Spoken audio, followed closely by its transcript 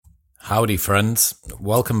Howdy, friends.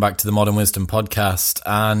 Welcome back to the Modern Wisdom podcast,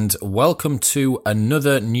 and welcome to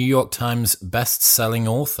another New York Times best-selling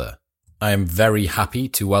author. I am very happy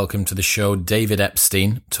to welcome to the show David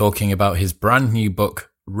Epstein, talking about his brand new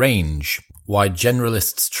book, Range: Why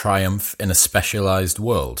Generalists Triumph in a Specialized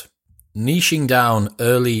World. Niching down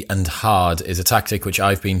early and hard is a tactic which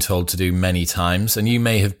I've been told to do many times, and you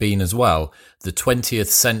may have been as well. The 20th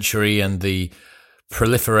century and the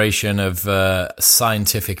proliferation of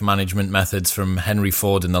scientific management methods from Henry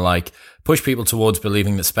Ford and the like push people towards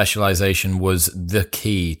believing that specialization was the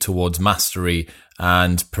key towards mastery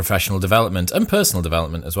and professional development and personal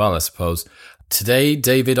development as well, I suppose. Today,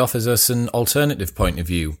 David offers us an alternative point of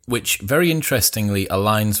view, which very interestingly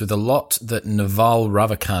aligns with a lot that Naval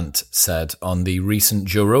Ravikant said on the recent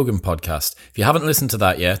Joe Rogan podcast. If you haven't listened to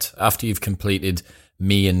that yet, after you've completed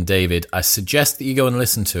me and David, I suggest that you go and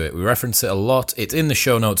listen to it. We reference it a lot. It's in the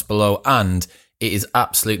show notes below, and it is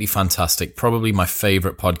absolutely fantastic. Probably my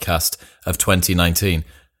favorite podcast of 2019,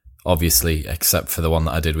 obviously, except for the one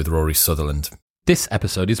that I did with Rory Sutherland. This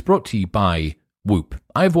episode is brought to you by Whoop.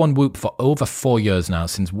 I've worn Whoop for over 4 years now,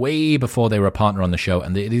 since way before they were a partner on the show,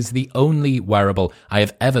 and it is the only wearable I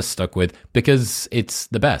have ever stuck with because it's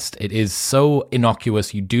the best. It is so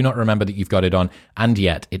innocuous, you do not remember that you've got it on, and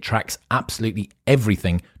yet it tracks absolutely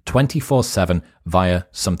everything 24/7 via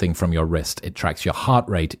something from your wrist. It tracks your heart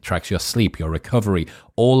rate, it tracks your sleep, your recovery,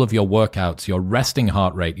 all of your workouts, your resting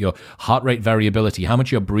heart rate, your heart rate variability, how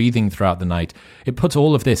much you're breathing throughout the night. It puts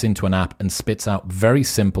all of this into an app and spits out very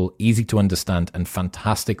simple, easy to understand, and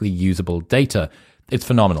fantastically usable data. It's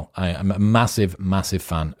phenomenal. I am a massive, massive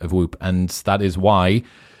fan of Whoop, and that is why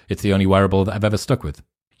it's the only wearable that I've ever stuck with.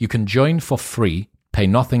 You can join for free, pay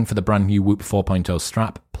nothing for the brand new Whoop 4.0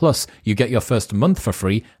 strap, plus you get your first month for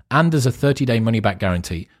free, and there's a 30-day money-back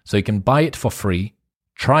guarantee. So you can buy it for free,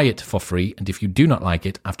 try it for free, and if you do not like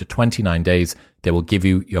it, after 29 days, they will give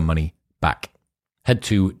you your money back. Head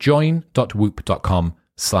to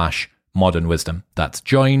join.whoop.com/modernwisdom. That's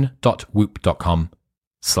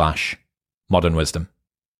join.whoop.com/modernwisdom.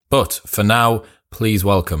 But for now, please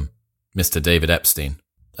welcome Mr. David Epstein.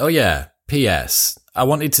 Oh yeah, P.S. I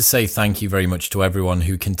wanted to say thank you very much to everyone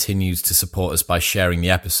who continues to support us by sharing the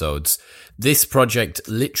episodes. This project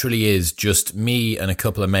literally is just me and a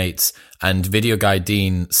couple of mates and video guy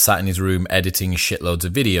Dean sat in his room editing shitloads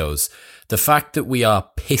of videos. The fact that we are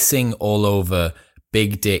pissing all over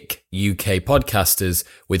big dick UK podcasters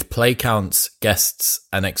with play counts, guests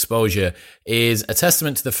and exposure is a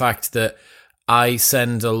testament to the fact that I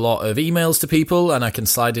send a lot of emails to people and I can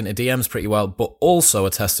slide into DMs pretty well, but also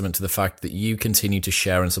a testament to the fact that you continue to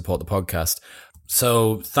share and support the podcast.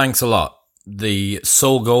 So thanks a lot. The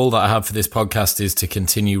sole goal that I have for this podcast is to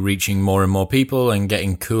continue reaching more and more people and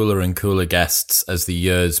getting cooler and cooler guests as the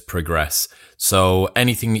years progress. So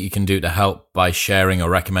anything that you can do to help by sharing or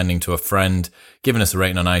recommending to a friend, giving us a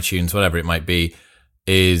rating on iTunes, whatever it might be,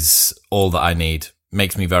 is all that I need.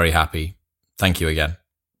 Makes me very happy. Thank you again.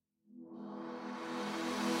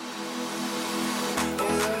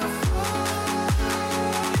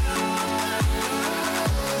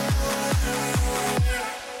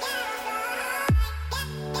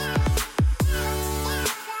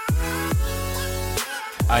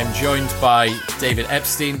 I'm joined by David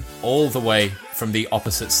Epstein, all the way from the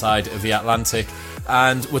opposite side of the Atlantic,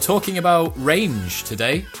 and we're talking about Range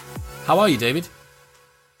today. How are you, David?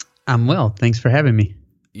 I'm well. Thanks for having me.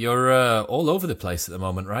 You're all over the place at the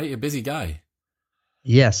moment, right? You're a busy guy.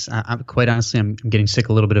 Yes, I'm quite honestly, I'm getting sick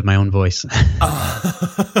a little bit of my own voice.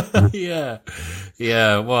 Yeah.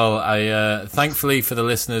 Well, I thankfully for the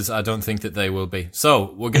listeners, I don't think that they will be.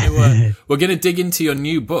 So we're gonna dig into your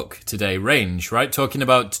new book today, Range, right? Talking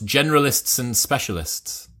about generalists and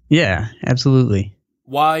specialists. Yeah, absolutely.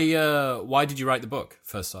 Why did you write the book?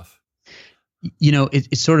 First off, you know,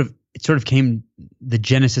 it sort of came. The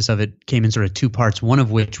genesis of it came in sort of two parts. One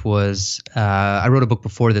of which was I wrote a book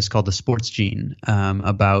before this called The Sports Gene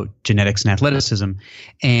about genetics and athleticism,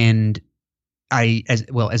 and as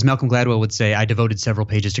Malcolm Gladwell would say, I devoted several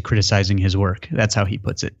pages to criticizing his work. That's how he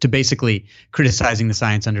puts it, to basically criticizing the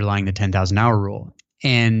science underlying the 10,000 hour rule.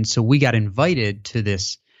 And so we got invited to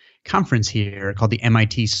this conference here called the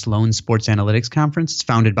MIT Sloan Sports Analytics Conference. It's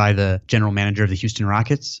founded by the general manager of the Houston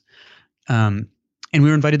Rockets. And we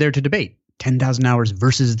were invited there to debate 10,000 hours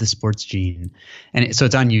versus the sports gene. And so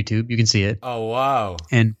it's on YouTube. You can see it. Oh, wow.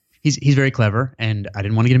 And he's very clever, and I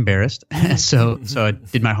didn't want to get embarrassed. so I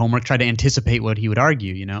did my homework, tried to anticipate what he would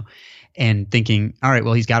argue, you know, and thinking, all right,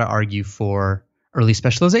 well, he's got to argue for early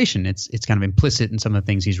specialization. It's kind of implicit in some of the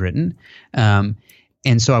things he's written. And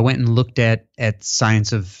so I went and looked at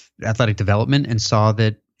science of athletic development and saw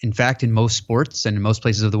that in fact, in most sports and in most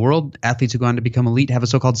places of the world, athletes who go on to become elite have a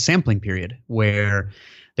so-called sampling period where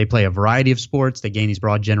they play a variety of sports, they gain these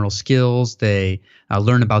broad general skills, they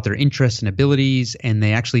learn about their interests and abilities, and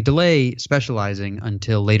they actually delay specializing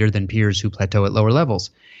until later than peers who plateau at lower levels.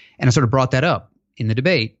 And I sort of brought that up in the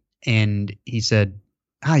debate, and he said,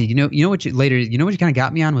 you know what you kind of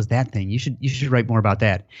got me on was that thing. You should write more about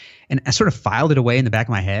that. And I sort of filed it away in the back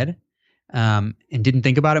of my head, and didn't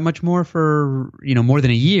think about it much more for more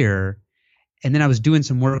than a year. And then I was doing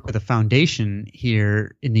some work with a foundation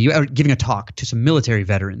here in the U.S., giving a talk to some military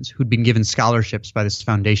veterans who'd been given scholarships by this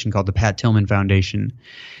foundation called the Pat Tillman Foundation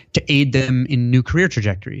to aid them in new career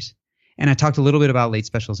trajectories. And I talked a little bit about late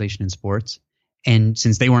specialization in sports. And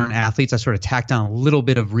since they weren't athletes, I sort of tacked on a little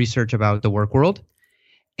bit of research about the work world.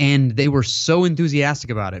 And they were so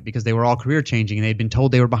enthusiastic about it because they were all career changing and they'd been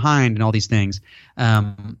told they were behind and all these things,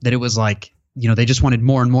 that it was like, they just wanted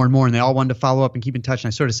more and more and more, and they all wanted to follow up and keep in touch. And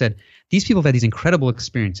I sort of said, these people have had these incredible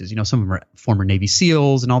experiences. Some of them are former Navy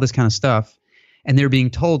SEALs and all this kind of stuff. And they're being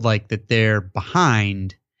told like that they're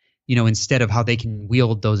behind, instead of how they can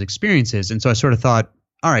wield those experiences. And so I sort of thought,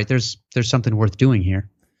 all right, there's something worth doing here.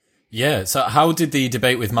 Yeah. So how did the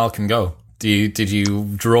debate with Malcolm go? Did you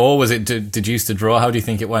draw? Did you used to draw? How do you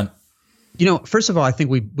think it went? First of all, I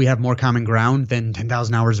think we have more common ground than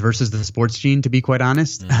 10,000 Hours versus the Sports Gene, to be quite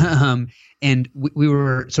honest. And we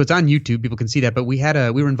were, so it's on YouTube, people can see that, but we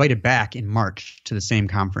were invited back in March to the same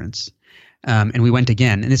conference. And we went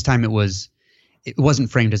again, and this time it wasn't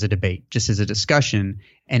framed as a debate, just as a discussion.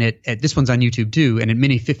 And this one's on YouTube too. And at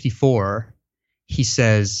minute 54, he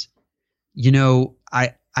says,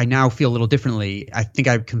 I now feel a little differently. I think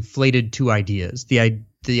I've conflated two ideas.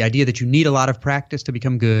 The idea that you need a lot of practice to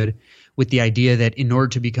become good, with the idea that in order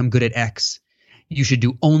to become good at X, you should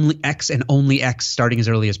do only X and only X starting as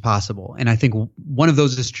early as possible. And I think one of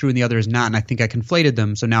those is true and the other is not. And I think I conflated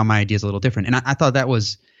them. So now my idea is a little different. And I thought that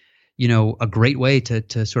was, a great way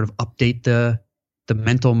to sort of update the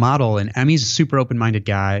mental model. And he's a super open-minded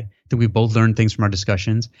guy. I think we both learned things from our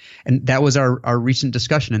discussions. And that was our recent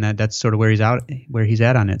discussion. And that's sort of where he's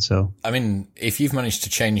at on it. So, I mean, if you've managed to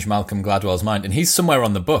change Malcolm Gladwell's mind, and he's somewhere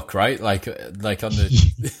on the book, right? Like on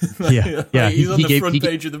the, yeah. He's on the front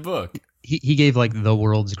page of the book. He gave like the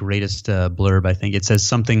world's greatest blurb. I think it says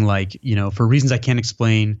something like, for reasons I can't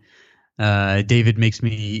explain, David makes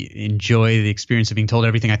me enjoy the experience of being told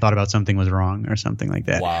everything I thought about something was wrong, or something like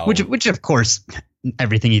that. Wow. Which of course,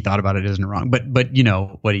 everything he thought about it isn't wrong. But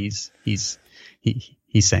what he's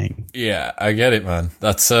saying. Yeah, I get it, man.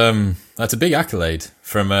 That's a big accolade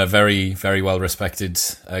from a very, very well respected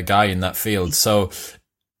guy in that field. So,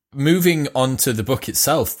 moving on to the book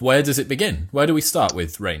itself, where does it begin? Where do we start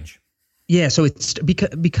with Range? Yeah, so it's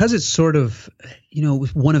because it's sort of,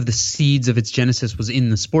 one of the seeds of its genesis was in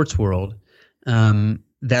the sports world.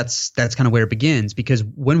 That's kind of where it begins, because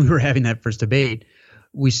when we were having that first debate,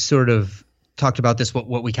 we sort of talked about this,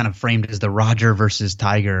 what we kind of framed as the Roger versus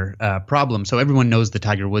Tiger problem. So everyone knows the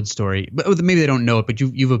Tiger Woods story, but maybe they don't know it, but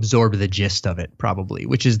you've absorbed the gist of it probably,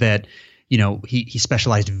 which is that, he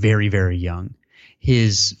specialized very, very young.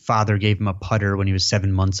 His father gave him a putter when he was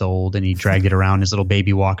 7 months old, and he dragged it around his little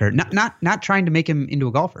baby walker. Not trying to make him into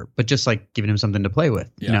a golfer, but just like giving him something to play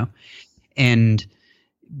with, And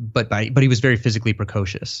but he was very physically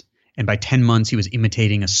precocious. And by 10 months, he was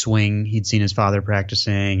imitating a swing he'd seen his father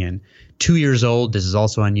practicing. And 2 years old, this is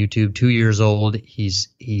also on YouTube. 2 years old,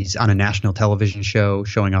 he's on a national television show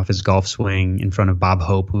showing off his golf swing in front of Bob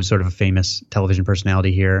Hope, who's sort of a famous television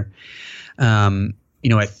personality here.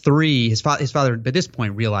 At 3, his father at this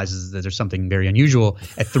point realizes that there's something very unusual.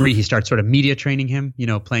 At 3, he starts sort of media training him,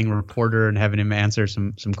 playing reporter and having him answer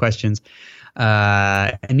some questions.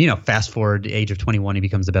 Fast forward the age of 21, he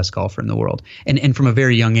becomes the best golfer in the world. And from a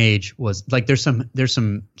very young age was like, there's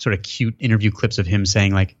some sort of cute interview clips of him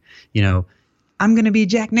saying like, I'm going to be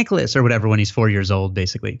Jack Nicklaus or whatever when he's 4 years old,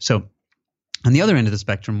 basically. So on the other end of the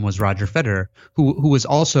spectrum was Roger Federer, who was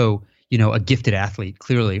also, a gifted athlete,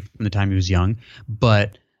 clearly from the time he was young,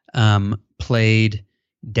 but dabbled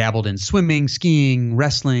in swimming, skiing,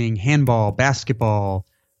 wrestling, handball, basketball,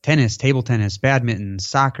 tennis, table tennis, badminton,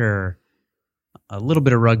 soccer, a little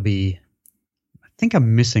bit of rugby. I think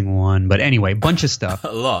I'm missing one, but anyway, bunch of stuff. A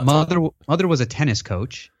lot. Mother was a tennis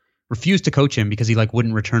coach, refused to coach him because he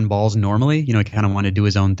wouldn't return balls normally. He kind of wanted to do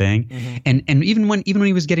his own thing. Mm-hmm. And even when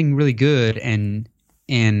he was getting really good and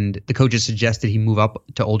the coaches suggested he move up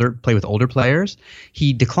to play with older players,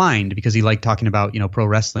 he declined because he liked talking about, pro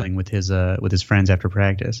wrestling with his friends after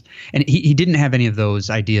practice. And he didn't have any of those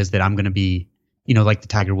ideas that I'm going to be, like the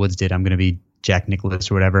Tiger Woods did, I'm going to be Jack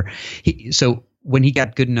Nicklaus or whatever. So when he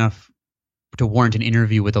got good enough to warrant an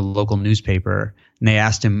interview with a local newspaper, and they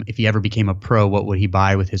asked him if he ever became a pro, what would he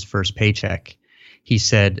buy with his first paycheck? He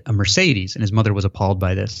said a Mercedes, and his mother was appalled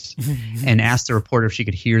by this and asked the reporter if she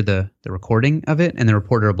could hear the recording of it, and the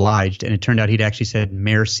reporter obliged, and it turned out he'd actually said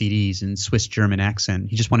 "mehr CDs" in Swiss German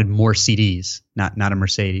accent. He just wanted more CDs, not a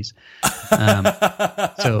Mercedes.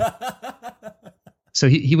 So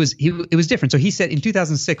it was different. So he said in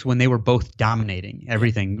 2006, when they were both dominating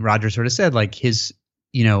everything, Roger sort of said like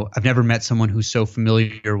I've never met someone who's so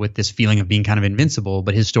familiar with this feeling of being kind of invincible,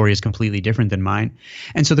 but his story is completely different than mine.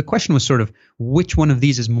 And so the question was sort of which one of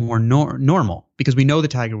these is more normal, because we know the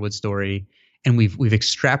Tiger Woods story and we've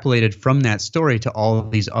extrapolated from that story to all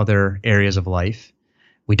of these other areas of life.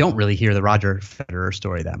 We don't really hear the Roger Federer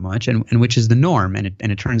story that much, and which is the norm. And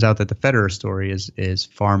it turns out that the Federer story is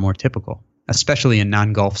far more typical, especially in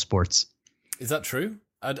non-golf sports. Is that true?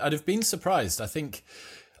 I'd have been surprised. I think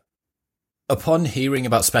upon hearing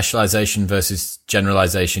about specialization versus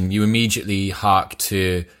generalization, you immediately hark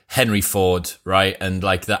to Henry Ford, right? And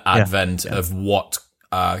like the advent of what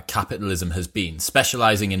capitalism has been,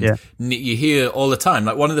 specializing in. You hear all the time.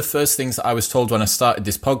 Like one of the first things that I was told when I started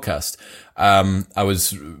this podcast, I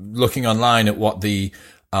was looking online at what the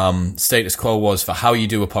status quo was for how you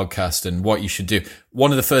do a podcast and what you should do.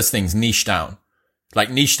 One of the first things, niche down. Like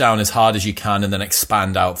niche down as hard as you can and then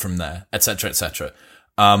expand out from there, et cetera, et cetera.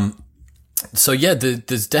 So yeah,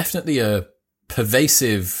 there's definitely a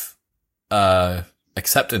pervasive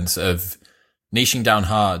acceptance of niching down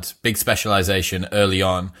hard, big specialization early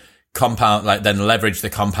on, compound, like then leverage the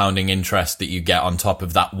compounding interest that you get on top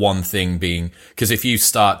of that one thing being, because if you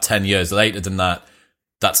start 10 years later than that,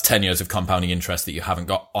 that's 10 years of compounding interest that you haven't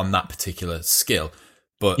got on that particular skill.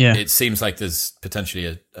 But it seems like there's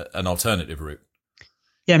potentially an alternative route.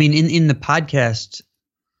 Yeah, I mean, in the podcast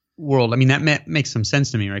world, I mean, that makes some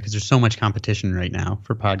sense to me, right? Because there's so much competition right now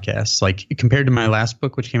for podcasts. Like compared to my last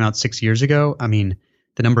book, which came out 6 years ago, I mean,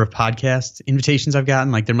 the number of podcast invitations I've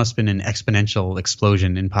gotten, like there must have been an exponential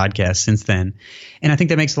explosion in podcasts since then. And I think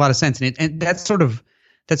that makes a lot of sense. And that sort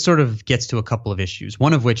of gets to a couple of issues.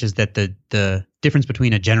 One of which is that the difference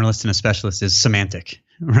between a generalist and a specialist is semantic,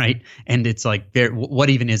 right? And it's like, what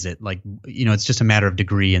even is it? Like, it's just a matter of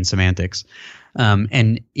degree and semantics.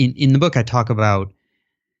 And in the book, I talk about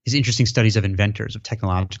these interesting studies of inventors, of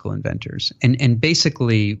technological inventors. And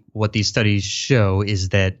basically what these studies show is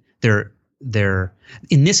that there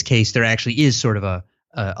in this case, there actually is sort of a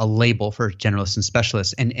label for generalists and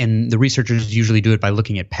specialists. And the researchers usually do it by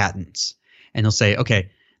looking at patents. And they'll say, okay,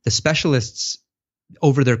 the specialists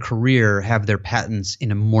over their career have their patents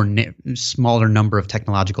in a more smaller number of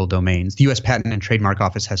technological domains. The U.S. Patent and Trademark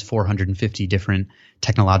Office has 450 different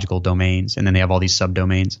technological domains, and then they have all these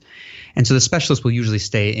subdomains. And so the specialist will usually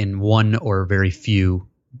stay in one or very few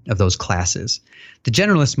of those classes. The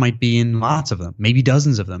generalist might be in lots of them, maybe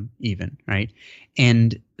dozens of them even, right?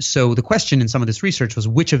 And so the question in some of this research was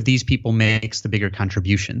which of these people makes the bigger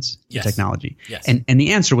contributions to technology? Yes. And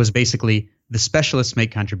the answer was basically the specialists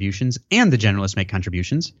make contributions and the generalists make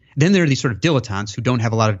contributions. Then there are these sort of dilettantes who don't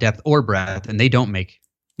have a lot of depth or breadth, and they don't make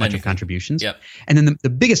much of contributions. Yep. And then the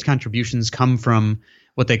biggest contributions come from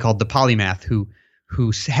what they called the polymath,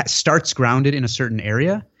 who starts grounded in a certain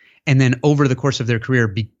area and then over the course of their career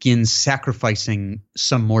begins sacrificing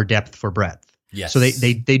some more depth for breadth. Yes. So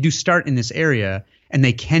they do start in this area, and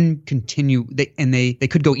they can continue. They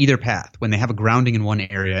could go either path when they have a grounding in one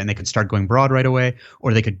area, and they could start going broad right away,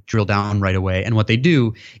 or they could drill down right away. And what they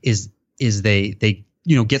do is they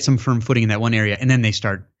get some firm footing in that one area, and then they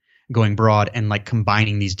start going broad and like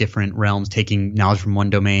combining these different realms, taking knowledge from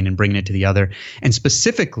one domain and bringing it to the other. And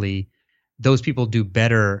specifically, those people do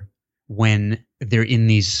better when they're in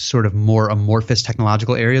these sort of more amorphous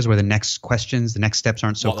technological areas where the next steps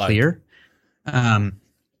aren't so clear. Like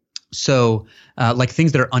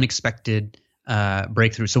things that are unexpected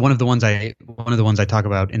breakthroughs. So one of the ones I talk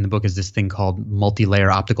about in the book is this thing called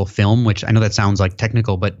multi-layer optical film, which I know that sounds like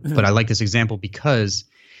technical, but I like this example because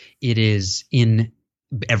it is in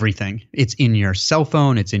everything. It's in your cell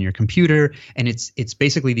phone, it's in your computer, and it's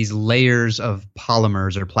basically these layers of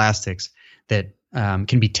polymers or plastics that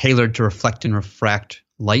can be tailored to reflect and refract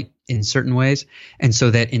light in certain ways. And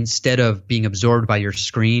so that instead of being absorbed by your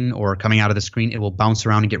screen or coming out of the screen, it will bounce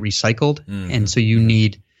around and get recycled. And so you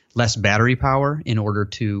need less battery power in order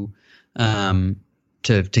to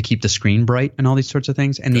keep the screen bright and all these sorts of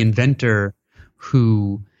things. And the inventor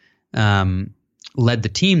who led the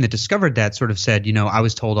team that discovered that sort of said, I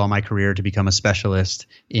was told all my career to become a specialist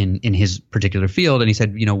in his particular field. And he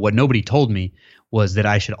said, what nobody told me was that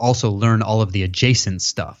I should also learn all of the adjacent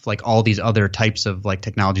stuff, like all these other types of like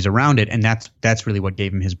technologies around it. And that's really what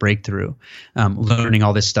gave him his breakthrough, learning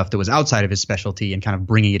all this stuff that was outside of his specialty and kind of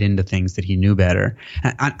bringing it into things that he knew better.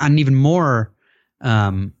 On even more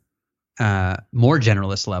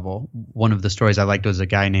generalist level, one of the stories I liked was a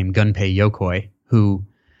guy named Gunpei Yokoi who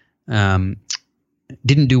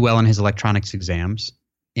didn't do well on his electronics exams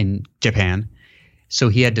in Japan. So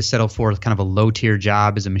he had to settle for kind of a low-tier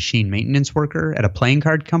job as a machine maintenance worker at a playing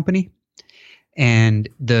card company. And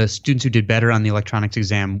the students who did better on the electronics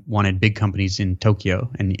exam wanted big companies in Tokyo,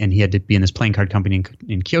 and he had to be in this playing card company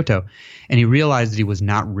in Kyoto. And he realized that he was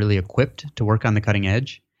not really equipped to work on the cutting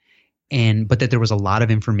edge, but that there was a lot of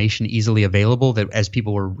information easily available that as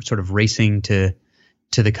people were sort of racing to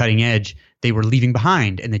the cutting edge, they were leaving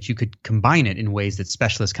behind, and that you could combine it in ways that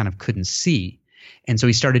specialists kind of couldn't see. And so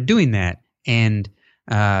he started doing that, and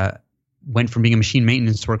went from being a machine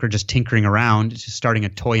maintenance worker, just tinkering around, to starting a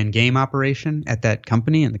toy and game operation at that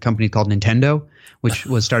company. And the company called Nintendo, which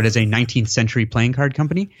was started as a 19th century playing card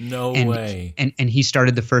company. No way. And he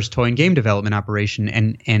started the first toy and game development operation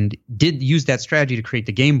and did use that strategy to create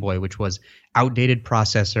the Game Boy, which was outdated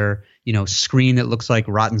processor, screen that looks like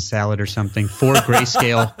rotten salad or something, four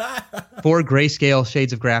grayscale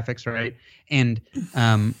shades of graphics, right? And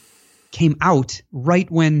came out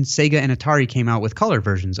right when Sega and Atari came out with color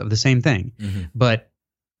versions of the same thing. Mm-hmm. But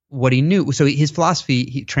what he knew, so his philosophy,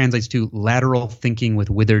 he translates to lateral thinking with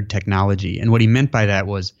withered technology. And what he meant by that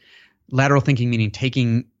was lateral thinking, meaning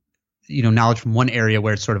taking, knowledge from one area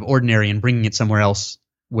where it's sort of ordinary and bringing it somewhere else,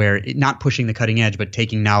 not pushing the cutting edge, but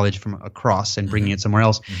taking knowledge from across and bringing it somewhere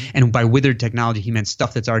else. Mm-hmm. And by withered technology, he meant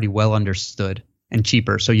stuff that's already well understood and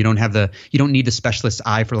cheaper. So you don't need the specialist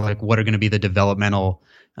eye for like what are going to be the developmental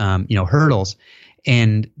hurdles.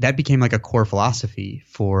 And that became like a core philosophy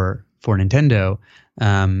for Nintendo.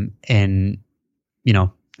 I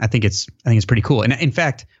think it's pretty cool. And in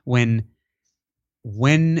fact, when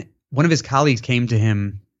one of his colleagues came to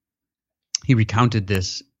him, he recounted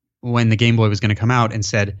this when the Game Boy was going to come out and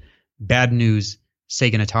said, bad news,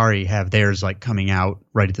 Sega and Atari have theirs like coming out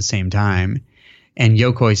right at the same time. And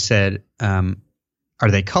Yokoi said, are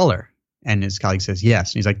they color? And his colleague says,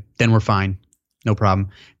 yes. And he's like, then we're fine. No problem.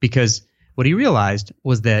 Because what he realized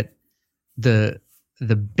was that the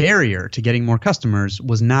barrier to getting more customers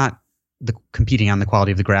was not the competing on the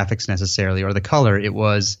quality of the graphics necessarily or the color. It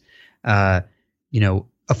was,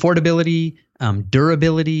 affordability,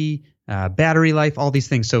 durability, battery life, all these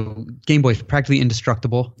things. So Game Boy is practically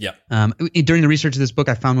indestructible. Yeah. During the research of this book,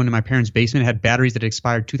 I found one in my parents' basement. It had batteries that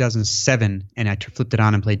expired 2007, and I flipped it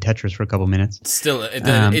on and played Tetris for a couple minutes. Still,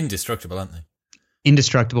 they're indestructible, aren't they?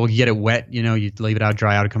 Indestructible. You get it wet, you leave it out,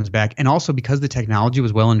 dry out, it comes back. And also because the technology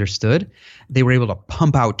was well understood, they were able to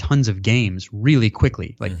pump out tons of games really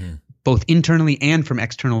quickly, like both internally and from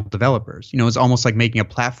external developers. It's almost like making a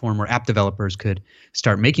platform where app developers could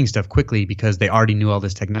start making stuff quickly because they already knew all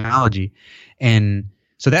this technology. And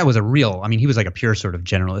so that was he was like a pure sort of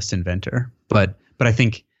generalist inventor. But I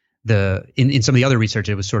think in some of the other research,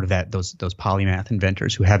 it was sort of those polymath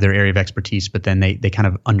inventors who have their area of expertise, but then they kind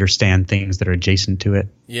of understand things that are adjacent to it.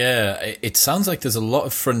 Yeah, it sounds like there's a lot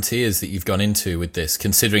of frontiers that you've gone into with this,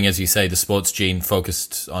 considering, as you say, the sports gene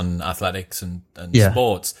focused on athletics and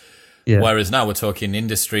sports. Yeah. Whereas now we're talking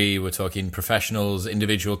industry, we're talking professionals,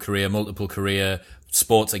 individual career, multiple career,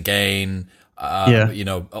 sports again,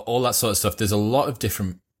 all that sort of stuff. There's a lot of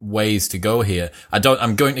different ways to go here.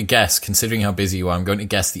 I'm going to guess, considering how busy you are, I'm going to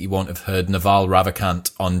guess that you won't have heard Naval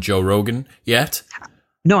Ravikant on Joe Rogan yet.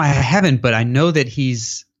 No, I haven't, but I know that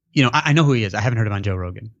he's, I know who he is. I haven't heard him on Joe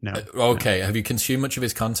Rogan. No. Okay. Have you consumed much of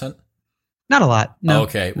his content? Not a lot. No.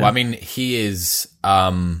 Okay. No. Well, I mean, he is,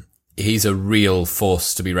 he's a real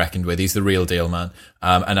force to be reckoned with. He's the real deal, man.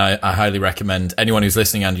 And I highly recommend anyone who's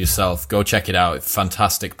listening and yourself, go check it out.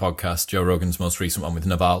 Fantastic podcast, Joe Rogan's most recent one with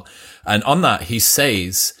Naval. And on that, he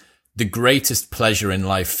says, the greatest pleasure in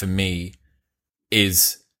life for me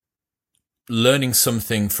is learning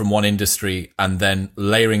something from one industry and then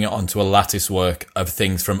layering it onto a lattice work of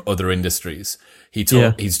things from other industries.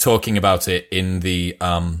 He's talking about it in the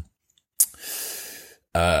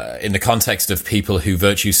context of people who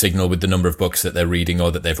virtue signal with the number of books that they're reading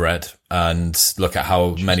or that they've read, and look at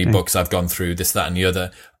how many books I've gone through, this, that, and the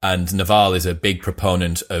other. And Naval is a big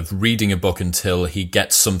proponent of reading a book until he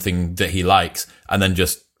gets something that he likes and then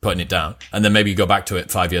just putting it down. And then maybe you go back to it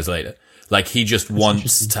 5 years later. Like, he just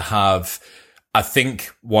wants to have, I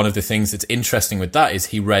think one of the things that's interesting with that is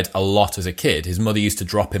he read a lot as a kid. His mother used to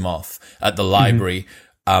drop him off at the library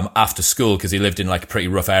after school, because he lived in like a pretty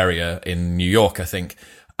rough area in New York, I think.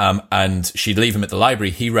 And she'd leave him at the library.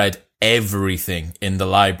 He read everything in the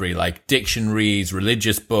library, like dictionaries,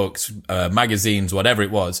 religious books, magazines, whatever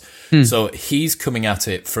it was. So he's coming at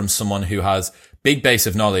it from someone who has big base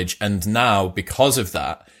of knowledge, and now, because of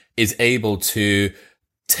that, is able to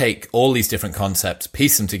take all these different concepts,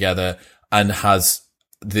 piece them together, and has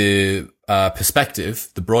the perspective,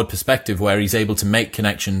 the broad perspective, where he's able to make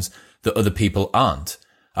connections that other people aren't.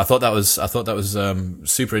 I thought that was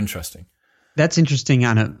super interesting. That's interesting.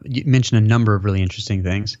 You mentioned a number of really interesting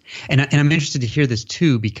things, and I'm interested to hear this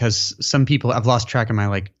too, because some people, I've lost track of my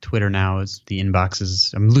like Twitter now, as the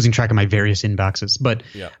inboxes. I'm losing track of my various inboxes, but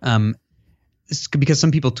it's because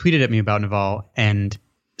some people tweeted at me about Naval, and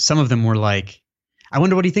some of them were like, I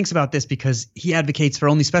wonder what he thinks about this because he advocates for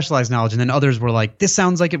only specialized knowledge. And then others were like, this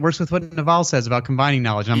sounds like it works with what Naval says about combining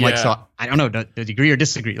knowledge. And I'm like, so I don't know, does he agree or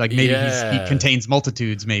disagree? Like maybe he contains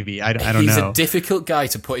multitudes, maybe. I don't know. He's a difficult guy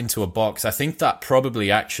to put into a box. I think that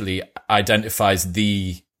probably actually identifies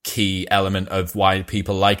the key element of why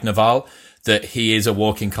people like Naval, that he is a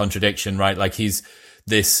walking contradiction, right? Like he's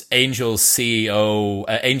this angel CEO,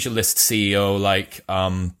 AngelList CEO, like,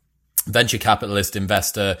 venture capitalist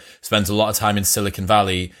investor, spends a lot of time in Silicon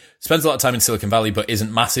Valley, but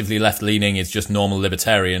isn't massively left-leaning, is just normal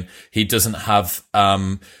libertarian. He doesn't have,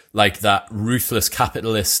 like that ruthless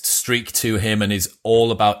capitalist streak to him, and is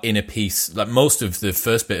all about inner peace. Like most of the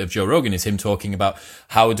first bit of Joe Rogan is him talking about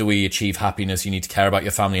how do we achieve happiness? You need to care about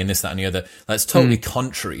your family and this, that, and the other. That's totally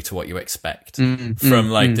contrary to what you expect from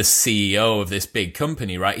the CEO of this big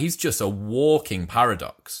company, right? He's just a walking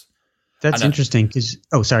paradox. That's interesting because,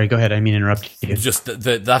 sorry, go ahead. I mean, interrupt you. Just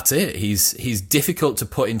that's it. He's difficult to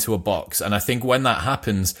put into a box. And I think when that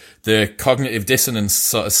happens, the cognitive dissonance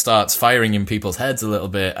sort of starts firing in people's heads a little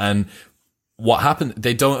bit. And what happened,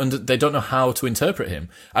 they don't know how to interpret him.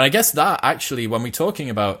 And I guess that actually, when we're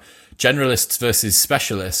talking about generalists versus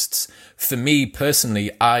specialists, for me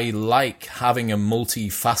personally, I like having a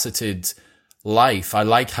multifaceted life. I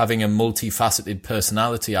like having a multifaceted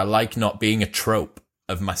personality. I like not being a trope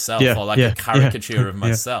of myself or like a caricature of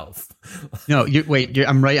myself. No,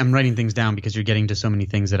 I'm writing things down because you're getting to so many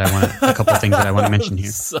things that I want a couple of things that I want to mention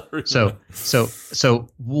here. Sorry. So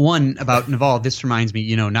one about Naval, this reminds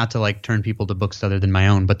me, not to like turn people to books other than my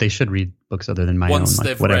own, but they should read books other than my own. Once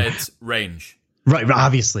they've read Range. Right,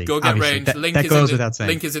 obviously. Go get Range. That goes without saying.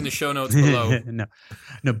 Link is in the show notes below.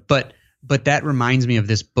 No, but that reminds me of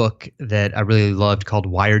this book that I really loved called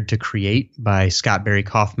Wired to Create by Scott Barry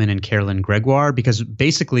Kaufman and Carolyn Gregoire, because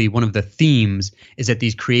basically one of the themes is that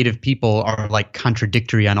these creative people are like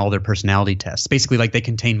contradictory on all their personality tests. Basically, like they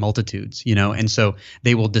contain multitudes, and so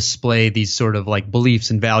they will display these sort of like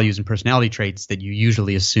beliefs and values and personality traits that you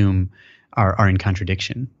usually assume are in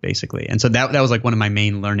contradiction, basically. And so that was like one of my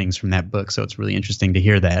main learnings from that book. So it's really interesting to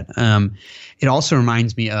hear that. It also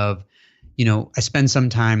reminds me of, I spend some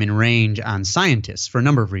time in Range on scientists for a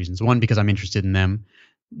number of reasons. One, because I'm interested in them.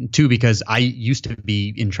 Two, because I used to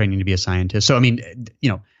be in training to be a scientist. So, I mean,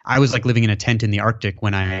 I was like living in a tent in the Arctic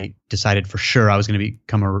when I decided for sure I was going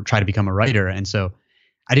to try to become a writer. And so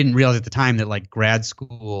I didn't realize at the time that like grad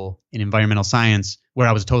school in environmental science, where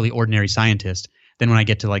I was a totally ordinary scientist, then when I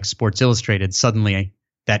get to like Sports Illustrated, suddenly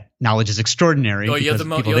that knowledge is extraordinary. Oh, you're the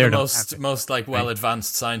most like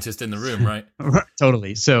well-advanced scientist in the room, right?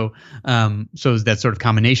 Totally. So that sort of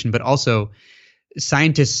combination, but also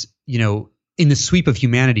scientists, in the sweep of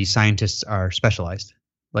humanity, scientists are specialized,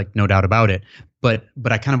 like no doubt about it. But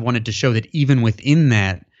I kind of wanted to show that even within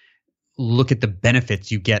that, look at the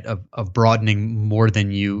benefits you get of broadening more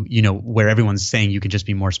than where everyone's saying you could just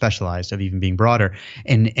be more specialized, of even being broader.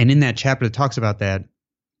 And in that chapter that talks about that,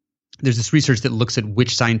 there's this research that looks at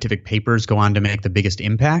which scientific papers go on to make the biggest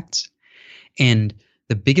impacts. And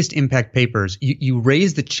the biggest impact papers, you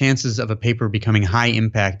raise the chances of a paper becoming high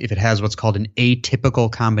impact if it has what's called an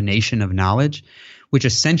atypical combination of knowledge, which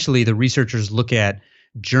essentially the researchers look at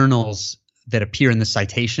journals that appear in the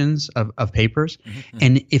citations of papers. Mm-hmm.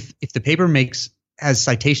 And if the paper has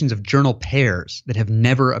citations of journal pairs that have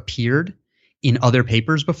never appeared in other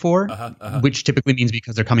papers before, which typically means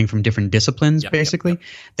because they're coming from different disciplines, basically,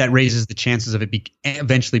 that raises the chances of it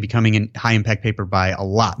eventually becoming a high impact paper by a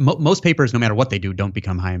lot. Most papers, no matter what they do, don't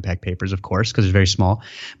become high impact papers, of course, because they're very small.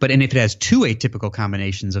 And if it has two atypical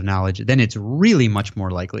combinations of knowledge, then it's really much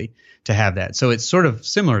more likely to have that. So it's sort of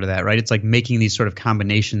similar to that, right? It's like making these sort of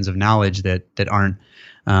combinations of knowledge that aren't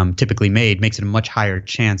typically made makes it a much higher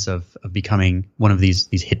chance of becoming one of these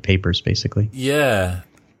hit papers, basically. Yeah.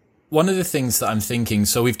 One of the things that I'm thinking,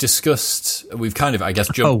 so we've kind of, I guess,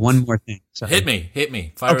 jumped. Oh, one more thing. Sorry. Hit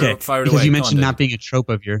me. Fire it away. Because you mentioned not being a trope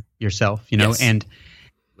of yourself, Yes. And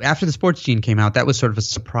after the Sports Gene came out, that was sort of a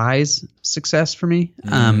surprise success for me.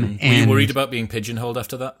 Were you worried about being pigeonholed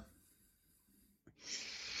after that?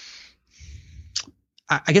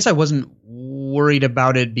 I guess I wasn't worried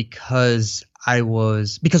about it because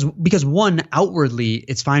because one, outwardly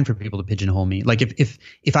it's fine for people to pigeonhole me. Like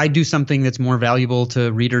if I do something that's more valuable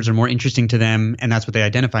to readers or more interesting to them and that's what they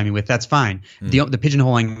identify me with, that's fine. The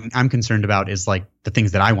pigeonholing I'm concerned about is like the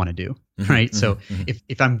things that I want to do, right? So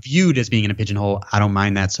if I'm viewed as being in a pigeonhole, I don't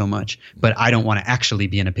mind that so much, but I don't want to actually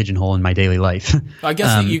be in a pigeonhole in my daily life. I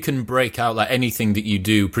guess that you can break out like anything that you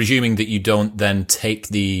do, presuming that you don't then take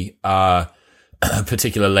the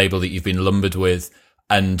particular label that you've been lumbered with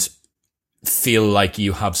and feel like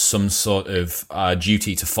you have some sort of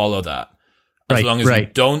duty to follow that. As long as you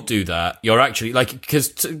don't do that, you're actually like,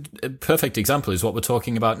 because a perfect example is what we're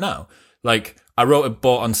talking about now. Like I wrote a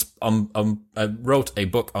book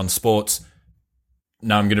on sports.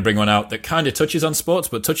 Now I'm going to bring one out that kind of touches on sports,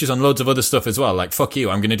 but touches on loads of other stuff as well. Like, fuck you,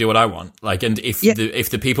 I'm going to do what I want. Like, and if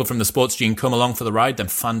the people from the sports gene come along for the ride, then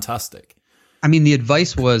fantastic. I mean, the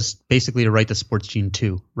advice was basically to write the Sports Gene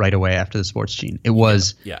 2 right away after the Sports Gene. It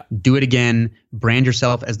was do it again, brand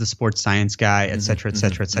yourself as the sports science guy, et cetera, et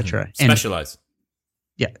cetera, et cetera. Specialize.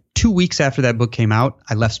 Yeah. 2 weeks after that book came out,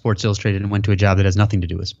 I left Sports Illustrated and went to a job that has nothing to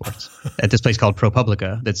do with sports at this place called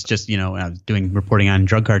ProPublica. That's just, I was doing reporting on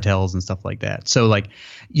drug cartels and stuff like that. So like,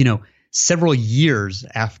 several years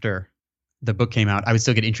after the book came out, I would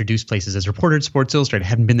still get introduced places as reporter at Sports Illustrated. I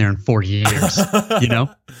hadn't been there in 4 years,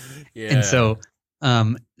 Yeah. And so,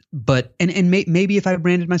 but maybe if I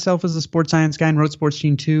branded myself as a sports science guy and wrote Sports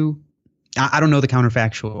Gene 2, I don't know the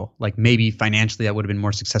counterfactual. Like maybe financially I would have been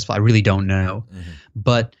more successful. I really don't know.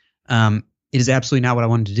 But it is absolutely not what I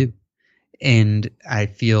wanted to do. And I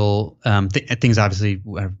feel things obviously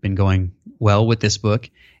have been going well with this book.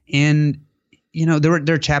 And,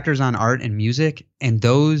 there are chapters on art and music, and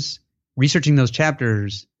researching those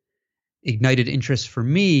chapters ignited interest for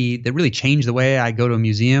me that really changed the way I go to a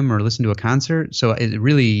museum or listen to a concert. So it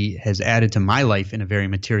really has added to my life in a very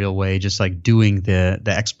material way, just like doing the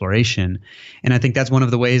exploration. And I think that's one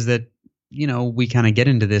of the ways that, we kind of get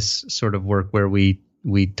into this sort of work where we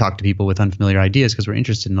talk to people with unfamiliar ideas because we're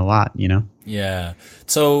interested in a lot, Yeah.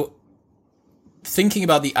 So thinking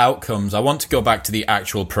about the outcomes, I want to go back to the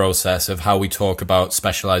actual process of how we talk about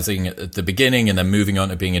specializing at the beginning and then moving on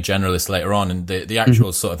to being a generalist later on, and the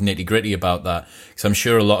actual sort of nitty gritty about that. Because I'm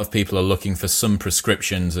sure a lot of people are looking for some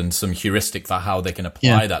prescriptions and some heuristic for how they can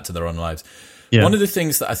apply that to their own lives. Yeah. One of the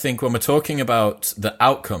things that I think when we're talking about the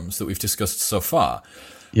outcomes that we've discussed so far,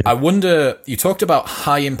 I wonder, you talked about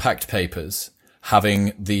high impact papers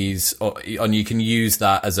having these, and you can use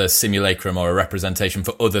that as a simulacrum or a representation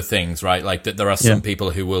for other things, right? Like that there are some people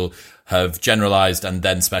who will have generalized and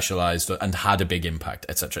then specialized and had a big impact,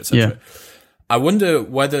 et cetera, et cetera. Yeah. I wonder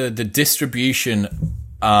whether the distribution,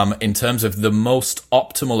 in terms of the most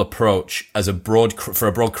optimal approach for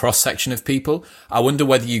a broad cross section of people, I wonder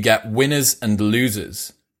whether you get winners and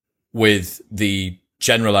losers with the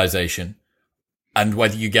generalization and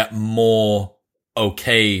whether you get more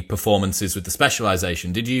okay performances with the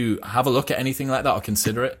specialization. Did you have a look at anything like that or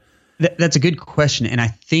consider it? That's a good question, and I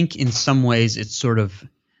think in some ways it's sort of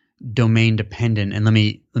domain dependent. And let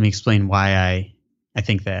me explain why I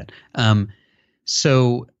think that.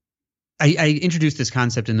 So I introduced this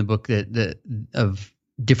concept in the book of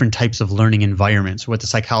different types of learning environments, what the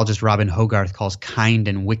psychologist Robin Hogarth calls kind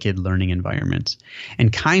and wicked learning environments.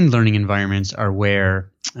 And kind learning environments are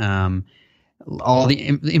where all the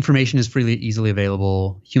information is easily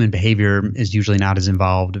available. Human behavior is usually not as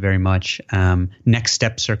involved very much. Next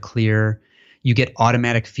steps are clear. You get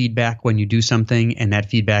automatic feedback when you do something, and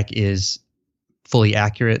that feedback is fully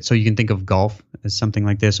accurate. So you can think of golf as something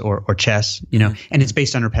like this, or chess, and it's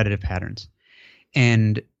based on repetitive patterns.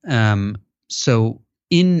 And so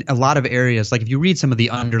in a lot of areas, like if you read some of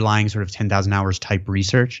the underlying sort of 10,000 hours type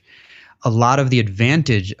research, a lot of the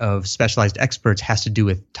advantage of specialized experts has to do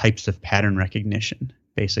with types of pattern recognition,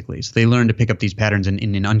 basically. So they learn to pick up these patterns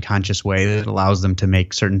in an unconscious way that allows them to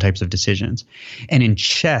make certain types of decisions. And in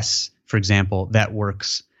chess, for example, that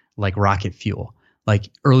works like rocket fuel.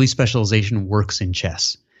 Like early specialization works in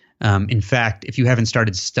chess. In fact, if you haven't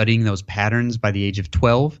started studying those patterns by the age of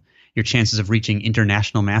 12, your chances of reaching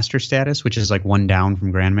international master status, which is like 1 down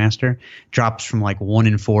from grandmaster, drops from like 1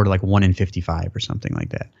 in 4 to like 1 in 55 or something like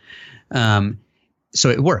that. So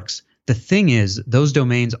it works. The thing is, those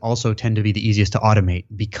domains also tend to be the easiest to automate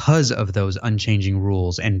because of those unchanging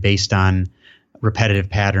rules and based on repetitive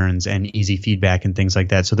patterns and easy feedback and things like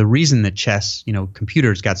that. So the reason that chess,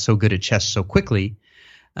 computers got so good at chess so quickly,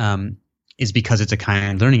 is because it's a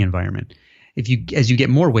kind learning environment. as you get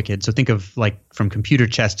more wicked, so think of like from computer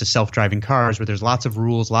chess to self-driving cars, where there's lots of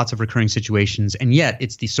rules, lots of recurring situations, and yet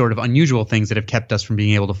it's these sort of unusual things that have kept us from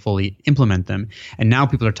being able to fully implement them. And now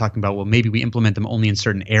people are talking about, well, maybe we implement them only in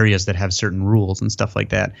certain areas that have certain rules and stuff like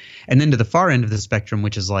that. And then to the far end of the spectrum,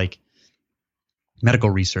 which is like medical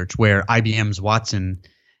research, where IBM's Watson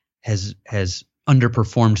has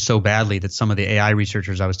underperformed so badly that some of the AI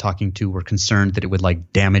researchers I was talking to were concerned that it would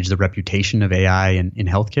like damage the reputation of AI in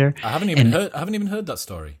healthcare. I haven't even heard that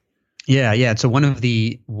story. Yeah. So one of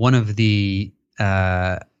the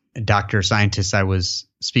doctor scientists I was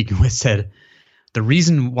speaking with said the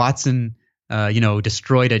reason Watson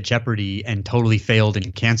destroyed at Jeopardy and totally failed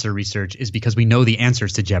in cancer research is because we know the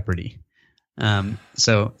answers to Jeopardy.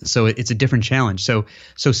 So it's a different challenge. So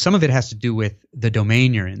some of it has to do with the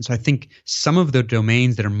domain you're in. So I think some of the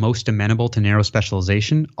domains that are most amenable to narrow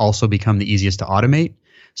specialization also become the easiest to automate.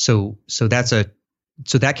 So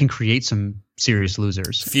that can create some serious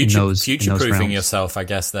losers. Future-proofing yourself, I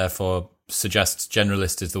guess, therefore suggests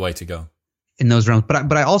generalist is the way to go in those realms.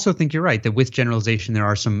 But I also think you're right that with generalization there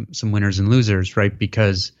are some winners and losers, right?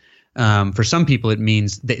 Because for some people it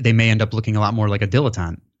means they may end up looking a lot more like a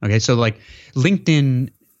dilettante. Okay, so like LinkedIn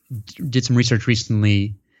did some research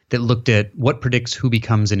recently that looked at what predicts who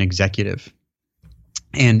becomes an executive.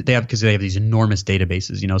 And because they have these enormous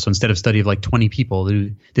databases, so instead of a study of like 20 people,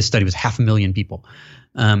 this study was 500,000 people.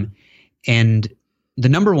 And the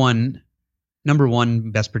number one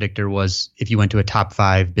best predictor was if you went to a top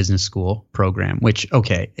 5 business school program, which,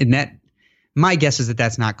 okay, and that, my guess is that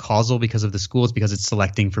that's not causal because of the schools, because it's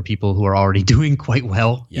selecting for people who are already doing quite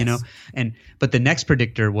well, yes. But the next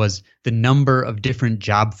predictor was the number of different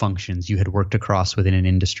job functions you had worked across within an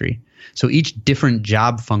industry. So each different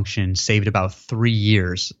job function saved about 3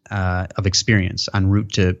 years of experience en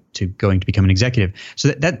route to going to become an executive. So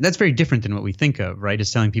that's very different than what we think of, right?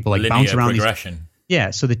 Is telling people like linear bounce around progression.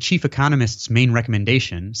 Yeah. So the chief economist's main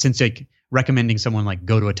recommendation, since like recommending someone like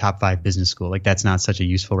go to a top 5 business school, like that's not such a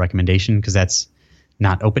useful recommendation because that's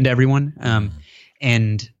not open to everyone,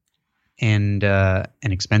 and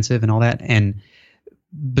expensive and all that.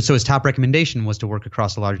 But so his top recommendation was to work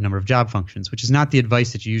across a large number of job functions, which is not the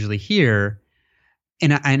advice that you usually hear.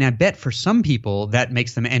 And I bet for some people that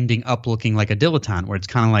makes them ending up looking like a dilettante, where it's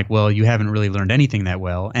kind of like, well, you haven't really learned anything that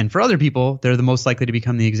well. And for other people, they're the most likely to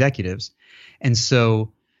become the executives. And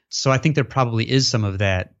so I think there probably is some of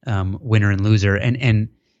that winner and loser. And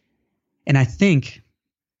I think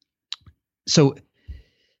so.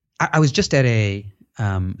 I was just at a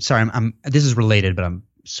sorry, this is related, but I'm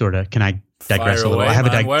sort of, can I digress a little? I have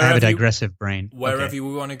a digressive brain. Wherever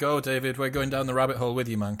you want to go, David, we're going down the rabbit hole with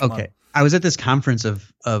you, man. Come on. I was at this conference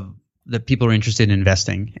of that people are interested in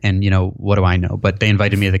investing, and what do I know? But they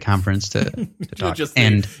invited me to the conference to talk.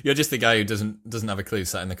 You're just the guy who doesn't have a clue,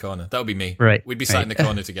 sat in the corner. That would be me. Right. We'd be sat in the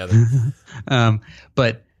corner together. And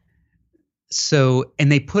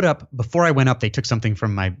they put up, before I went up, they took something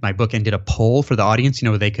from my book and did a poll for the audience,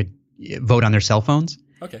 where they could vote on their cell phones.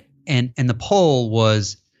 Okay. And the poll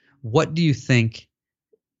was, what do you think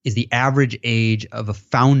is the average age of a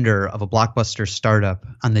founder of a blockbuster startup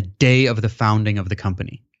on the day of the founding of the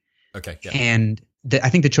company? Okay. Yeah. And I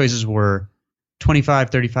think the choices were 25,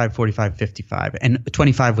 35, 45, 55. And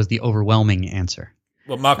 25 was the overwhelming answer.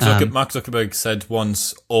 Well, Mark Zuckerberg said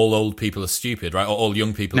once, all old people are stupid, right? Or all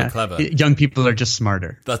young people are clever. Young people are just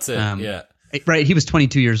smarter. That's it, yeah. Right. He was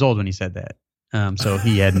 22 years old when he said that. So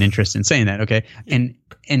he had an interest in saying that. Okay.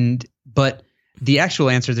 But the actual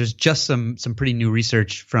answer, there's just some pretty new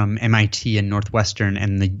research from MIT and Northwestern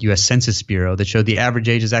and the U.S. Census Bureau that showed the average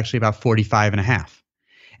age is actually about 45 and a half.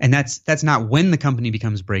 And that's not when the company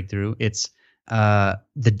becomes breakthrough. It's the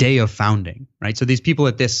day of founding, right? So these people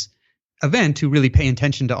at this event who really pay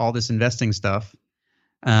attention to all this investing stuff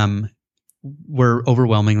were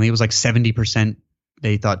overwhelmingly, it was like 70%,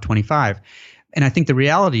 they thought 25. And I think the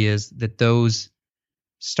reality is that those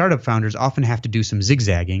startup founders often have to do some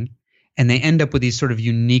zigzagging, and they end up with these sort of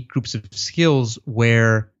unique groups of skills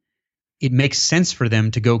where it makes sense for them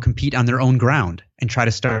to go compete on their own ground and try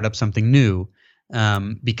to start up something new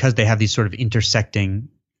because they have these sort of intersecting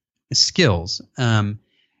skills.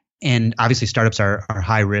 And obviously startups are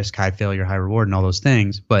high risk, high failure, high reward, and all those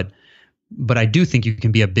things. But I do think you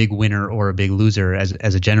can be a big winner or a big loser as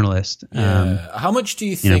a generalist. How much do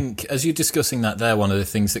you think, as you're discussing that there, one of the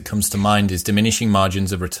things that comes to mind is diminishing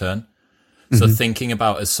margins of return. So thinking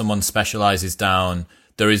about as someone specializes down,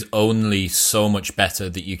 there is only so much better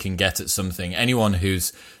that you can get at something. Anyone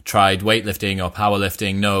who's tried weightlifting or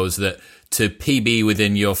powerlifting knows that to PB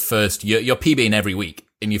within your first year, you're PBing every week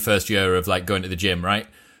in your first year of like going to the gym, right?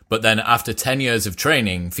 But then after 10 years of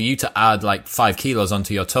training, for you to add like 5 kilos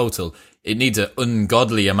onto your total, it needs an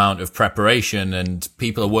ungodly amount of preparation, and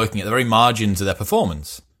people are working at the very margins of their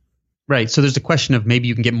performance. Right. So there's a question of maybe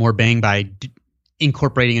you can get more bang by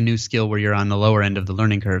incorporating a new skill where you're on the lower end of the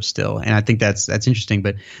learning curve still. And I think that's interesting.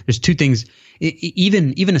 But there's two things,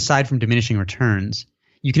 even aside from diminishing returns,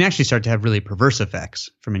 you can actually start to have really perverse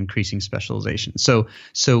effects from increasing specialization. So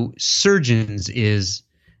surgeons is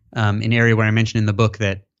an area where I mentioned in the book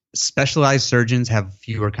that specialized surgeons have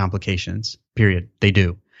fewer complications, period. They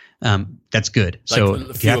do. That's good. Like so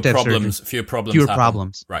if you have to have surgeons, fewer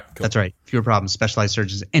problems. Right. Cool. That's right. Fewer problems. Specialized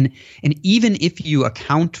surgeons, and even if you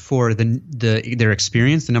account for their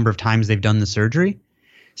experience, the number of times they've done the surgery,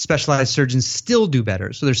 specialized surgeons still do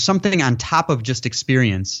better. So there's something on top of just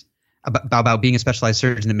experience about being a specialized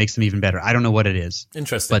surgeon that makes them even better. I don't know what it is.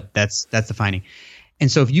 Interesting. But that's the finding.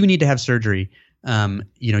 And so if you need to have surgery,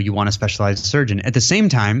 you want a specialized surgeon. At the same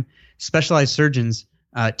time, specialized surgeons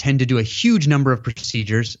tend to do a huge number of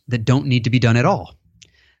procedures that don't need to be done at all,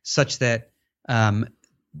 such that there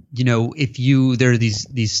are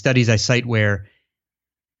these studies I cite where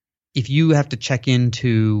if you have to check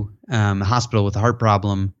into a hospital with a heart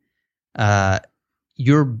problem,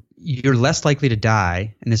 you're less likely to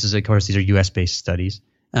die. And this is, of course, these are U.S. based studies.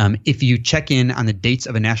 If you check in on the dates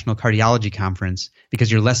of a national cardiology conference,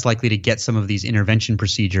 because you're less likely to get some of these intervention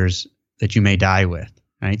procedures that you may die with,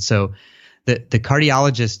 right? So the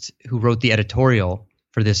cardiologist who wrote the editorial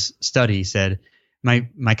for this study said,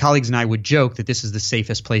 my colleagues and I would joke that this is the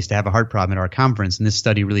safest place to have a heart problem at our conference, and this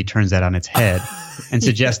study really turns that on its head and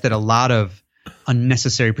suggests that a lot of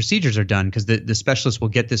unnecessary procedures are done because the specialists will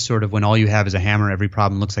get this sort of when all you have is a hammer, every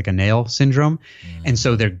problem looks like a nail syndrome. And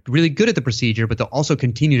so they're really good at the procedure, but they'll also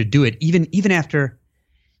continue to do it even after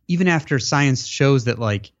science shows that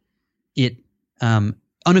like it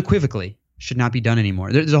unequivocally should not be done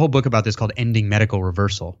anymore. There's a whole book about this called Ending Medical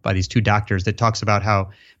Reversal by these two doctors that talks about how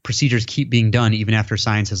procedures keep being done even after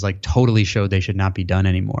science has like totally showed they should not be done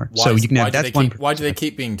anymore. Why do they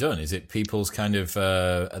keep being done? Is it people's kind of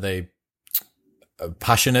are they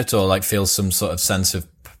passionate or like feel some sort of sense of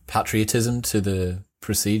patriotism to the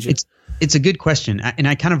procedure? It's a good question. And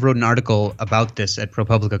I kind of wrote an article about this at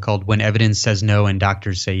ProPublica called When Evidence Says No and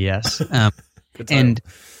Doctors Say Yes.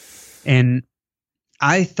 And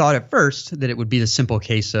I thought at first that it would be the simple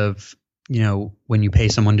case of, when you pay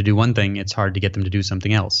someone to do one thing, it's hard to get them to do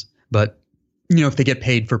something else. But, if they get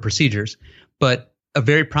paid for procedures. But a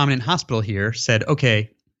very prominent hospital here said, okay,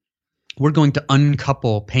 we're going to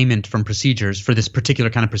uncouple payment from procedures for this particular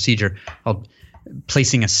kind of procedure called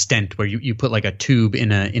placing a stent, where you put like a tube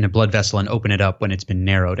in a blood vessel and open it up when it's been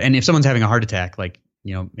narrowed. And if someone's having a heart attack, like,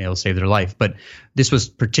 it'll save their life. But this was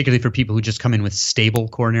particularly for people who just come in with stable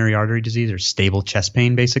coronary artery disease or stable chest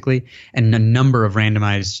pain, basically. And a number of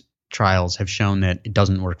randomized trials have shown that it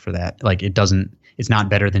doesn't work for that. Like it's not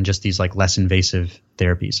better than just these like less invasive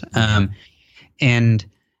therapies. And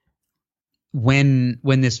when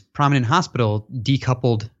this prominent hospital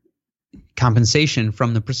decoupled compensation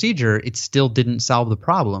from the procedure, it still didn't solve the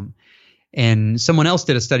problem. And someone else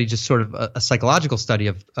did a study, just sort of a psychological study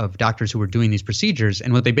of doctors who were doing these procedures.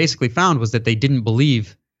 And what they basically found was that they didn't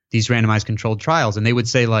believe these randomized controlled trials. And they would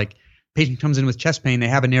say, like, patient comes in with chest pain, they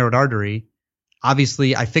have a narrowed artery.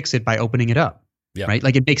 Obviously, I fix it by opening it up, right?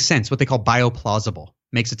 Like it makes sense. What they call bioplausible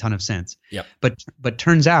makes a ton of sense. Yep. But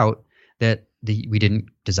turns out that we didn't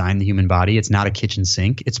design the human body. It's not a kitchen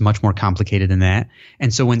sink. It's much more complicated than that.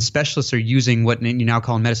 And so when specialists are using what you now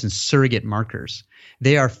call in medicine surrogate markers,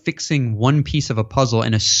 they are fixing one piece of a puzzle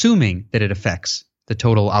and assuming that it affects the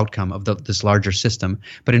total outcome of this larger system.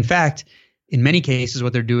 But in fact, in many cases,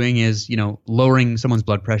 what they're doing is, lowering someone's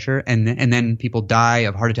blood pressure, and then people die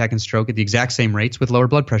of heart attack and stroke at the exact same rates with lower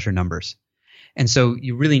blood pressure numbers. And so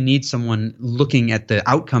you really need someone looking at the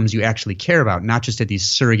outcomes you actually care about, not just at these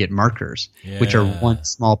surrogate markers, which are one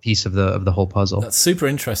small piece of the whole puzzle. That's super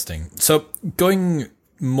interesting. So going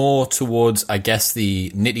more towards, I guess,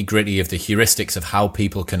 the nitty-gritty of the heuristics of how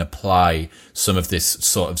people can apply some of this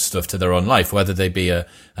sort of stuff to their own life, whether they be an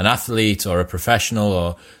athlete or a professional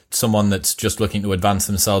or someone that's just looking to advance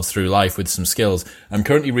themselves through life with some skills. I'm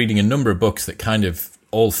currently reading a number of books that kind of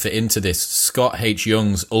all fit into this. Scott H.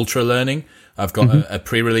 Young's Ultra Learning. I've got a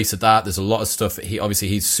pre-release of that. There's a lot of stuff.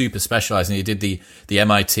 He's super specialized, and he did the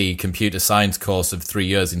MIT computer science course of 3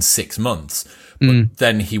 years in 6 months. But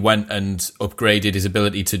then he went and upgraded his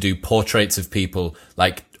ability to do portraits of people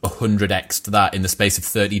like 100x to that in the space of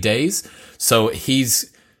 30 days. So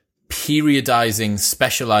he's periodizing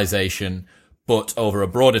specialization, but over a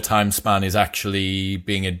broader time span is actually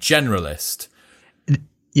being a generalist.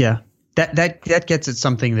 Yeah, that gets at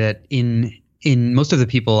something that in most of the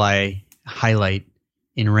people I highlight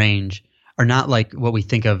in range are not like what we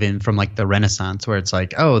think of from like the Renaissance, where it's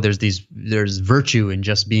like, oh, there's virtue in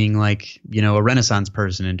just being like, a Renaissance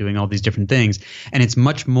person and doing all these different things. And it's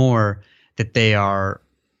much more that they are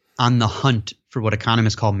on the hunt for what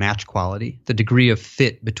economists call match quality, the degree of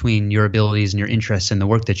fit between your abilities and your interests and the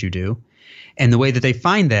work that you do. And the way that they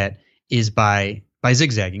find that is by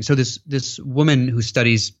zigzagging. So this woman who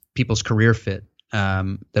studies people's career fit,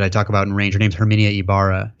 that I talk about in Range, her name's Herminia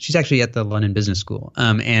Ibarra. She's actually at the London Business School.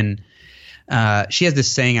 And she has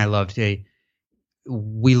this saying I loved,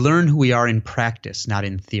 we learn who we are in practice, not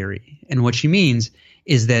in theory. And what she means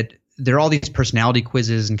is that there are all these personality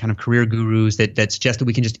quizzes and kind of career gurus that suggest that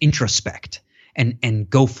we can just introspect and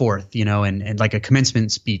go forth, and like a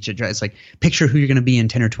commencement speech. It's like, picture who you're going to be in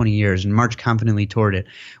 10 or 20 years and march confidently toward it.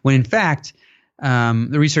 When in fact,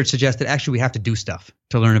 the research suggests that actually we have to do stuff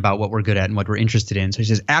to learn about what we're good at and what we're interested in. So she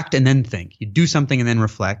says, act and then think. You do something and then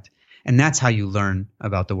reflect. And that's how you learn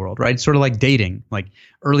about the world, right? It's sort of like dating. Like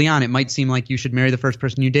early on, it might seem like you should marry the first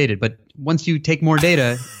person you dated, but once you take more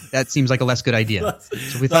data, that seems like a less good idea.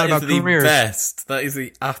 So we thought about careers. That is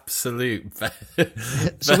the absolute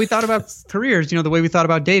best. So we thought about careers, the way we thought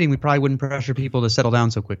about dating, we probably wouldn't pressure people to settle down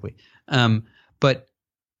so quickly. But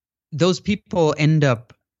those people end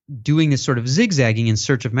up doing this sort of zigzagging in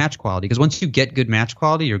search of match quality, because once you get good match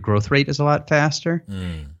quality, your growth rate is a lot faster.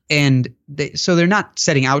 And so they're not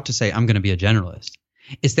setting out to say, I'm going to be a generalist.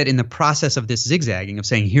 It's that in the process of this zigzagging of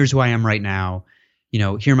saying, here's who I am right now,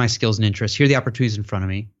 here are my skills and interests, here are the opportunities in front of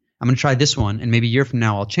me. I'm going to try this one, and maybe a year from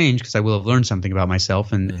now I'll change because I will have learned something about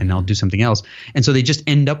myself and I'll do something else. And so they just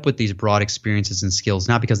end up with these broad experiences and skills,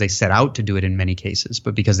 not because they set out to do it in many cases,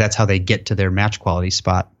 but because that's how they get to their match quality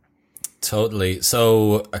spot. Totally.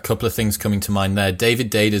 So a couple of things coming to mind there.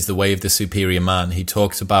 David Data's The Way of the Superior Man. He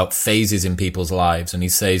talks about phases in people's lives, and he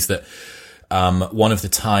says that one of the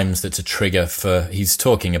times that's a trigger he's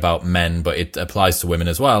talking about men, but it applies to women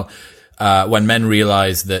as well. When men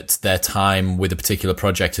realize that their time with a particular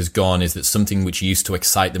project has gone, is that something which used to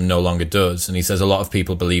excite them no longer does. And he says a lot of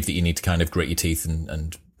people believe that you need to kind of grit your teeth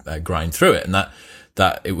and grind through it. And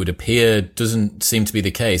that it would appear doesn't seem to be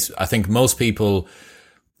the case. I think most people,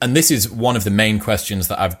 and this is one of the main questions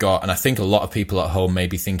that I've got, and I think a lot of people at home may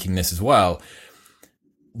be thinking this as well.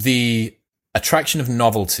 The attraction of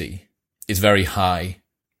novelty is very high,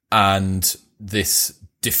 and this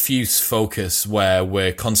diffuse focus where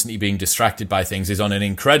we're constantly being distracted by things is on an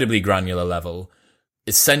incredibly granular level,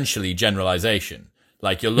 essentially generalization.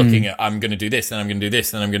 Like you're looking at, I'm going to do this, then I'm going to do this,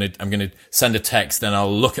 then I'm going to send a text, then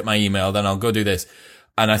I'll look at my email, then I'll go do this.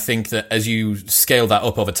 And I think that as you scale that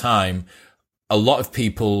up over time, a lot of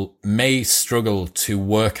people may struggle to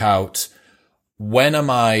work out, when am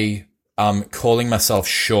I calling myself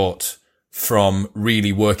short from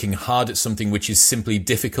really working hard at something which is simply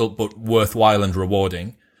difficult but worthwhile and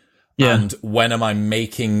rewarding? Yeah. And when am I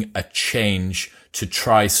making a change to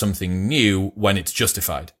try something new when it's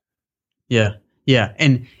justified? Yeah. Yeah.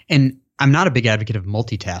 And I'm not a big advocate of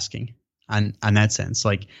multitasking. On that sense,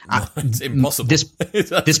 like it's impossible.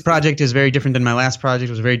 This project is very different than my last project. It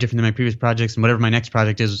was very different than my previous projects, and whatever my next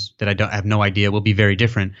project is that I have no idea will be very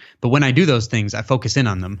different. But when I do those things, I focus in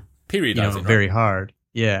on them. Periodizing, very hard.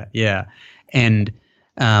 Yeah, yeah. And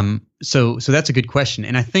so that's a good question.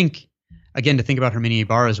 And I think, again, to think about Herminia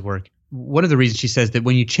Ibarra's work, one of the reasons she says that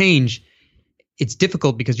when you change, it's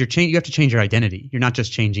difficult because you have to change your identity. You're not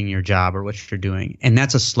just changing your job or what you're doing. And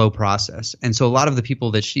that's a slow process. And so a lot of the people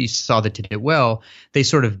that she saw that did it well, they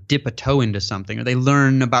sort of dip a toe into something, or they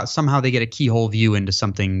learn about, somehow they get a keyhole view into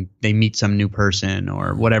something. They meet some new person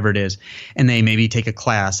or whatever it is. And they maybe take a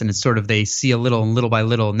class, and it's sort of, they see a little and little by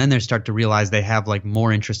little. And then they start to realize they have like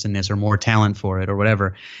more interest in this or more talent for it or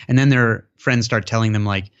whatever. And then their friends start telling them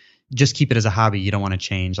like, just keep it as a hobby. You don't want to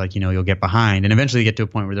change. Like, you'll get behind. And eventually you get to a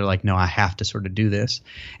point where they're like, no, I have to sort of do this.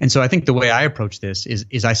 And so I think the way I approach this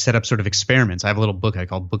is I set up sort of experiments. I have a little book I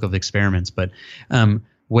call Book of Experiments, but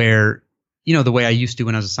where, the way I used to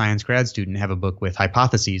when I was a science grad student, have a book with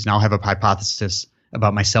hypotheses. And I'll have a hypothesis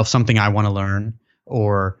about myself, something I want to learn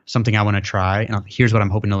or something I want to try. And here's what I'm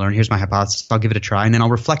hoping to learn. Here's my hypothesis. I'll give it a try, and then I'll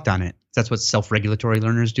reflect on it. That's what self-regulatory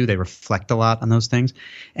learners do. They reflect a lot on those things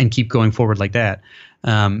and keep going forward like that.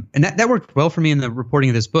 And that worked well for me in the reporting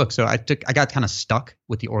of this book. So I got kind of stuck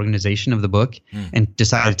with the organization of the book and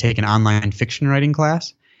decided to take an online fiction writing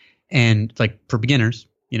class, and like for beginners,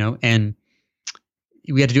 and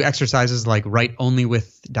we had to do exercises like write only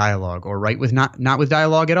with dialogue or write with not with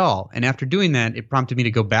dialogue at all. And after doing that, it prompted me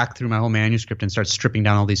to go back through my whole manuscript and start stripping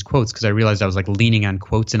down all these quotes, because I realized I was like leaning on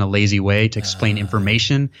quotes in a lazy way to explain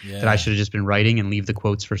information that I should have just been writing, and leave the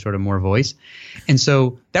quotes for sort of more voice. And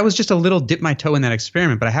so that was just a little dip my toe in that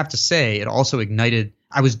experiment. But I have to say, it also ignited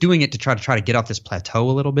I was doing it to try to get off this plateau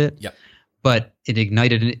a little bit. Yep. But it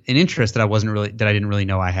ignited an interest that I didn't really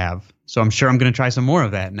know I have. So I'm sure I'm going to try some more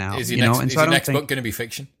of that now. Is your next book going to be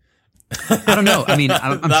fiction? I don't know. I mean,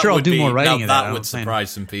 I'm sure I'll do more writing of that. That would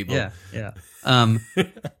surprise some people. Yeah.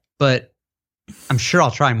 But I'm sure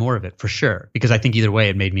I'll try more of it for sure, because I think either way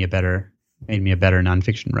it made me a better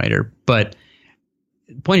nonfiction writer. But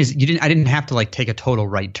the point is, I didn't have to like take a total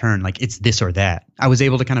right turn, like it's this or that. I was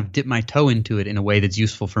able to kind of dip my toe into it in a way that's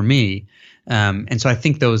useful for me. And so I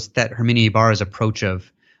think that Herminia Ibarra's approach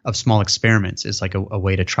of small experiments is like a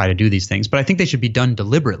way to try to do these things. But I think they should be done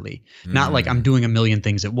deliberately, not like I'm doing a million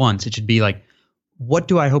things at once. It should be like, what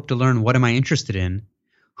do I hope to learn? What am I interested in?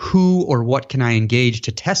 Who or what can I engage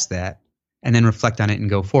to test that? And then reflect on it and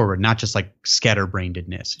go forward, not just like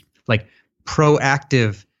scatterbrainedness, like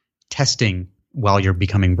proactive testing while you're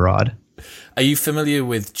becoming broad. Are you familiar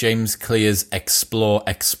with James Clear's Explore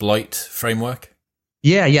Exploit framework?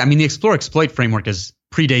 Yeah. I mean, the Explore Exploit framework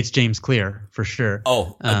predates James Clear for sure.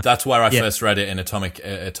 Oh, that's where I first read it in Atomic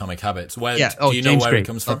Habits. Do you know where it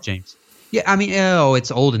comes from? James. Yeah, I mean, it's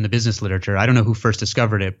old in the business literature. I don't know who first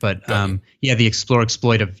discovered it, but the Explore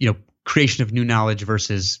Exploit of creation of new knowledge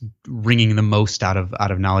versus wringing the most out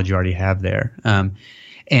of knowledge you already have there.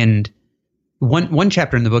 And one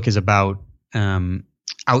chapter in the book is about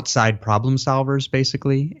outside problem solvers,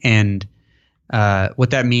 basically. And what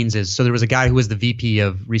that means is, so there was a guy who was the VP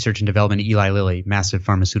of Research and Development at Eli Lilly, massive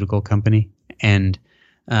pharmaceutical company. And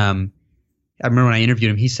I remember when I interviewed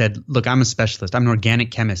him, he said, look, I'm a specialist. I'm an organic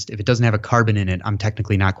chemist. If it doesn't have a carbon in it, I'm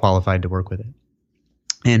technically not qualified to work with it.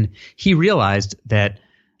 And he realized that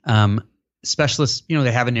specialists,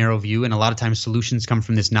 they have a narrow view, and a lot of times solutions come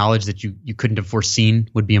from this knowledge that you couldn't have foreseen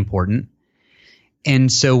would be important.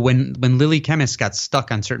 And so when Lilly chemists got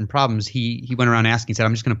stuck on certain problems, he went around asking, he said,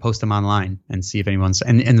 I'm just going to post them online and see if anyone's,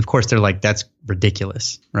 and of course they're like, that's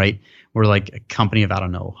ridiculous, right? We're like a company of, I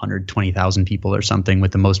don't know, 120,000 people or something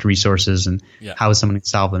with the most resources, and how is someone going to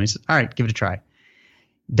solve them? He said, all right, give it a try.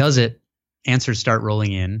 Does it. Answers start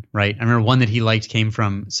rolling in, right? I remember one that he liked came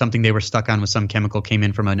from something they were stuck on with some chemical, came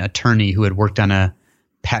in from an attorney who had worked on a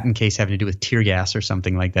patent case having to do with tear gas or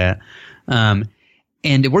something like that. And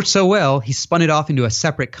it worked so well, he spun it off into a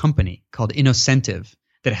separate company called Innocentive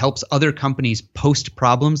that helps other companies post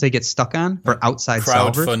problems they get stuck on for outside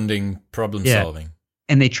solvers. Crowdfunding problem solving.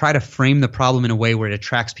 And they try to frame the problem in a way where it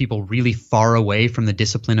attracts people really far away from the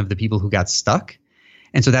discipline of the people who got stuck.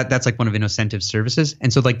 And so that's like one of Innocentive's services.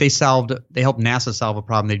 And so like they helped NASA solve a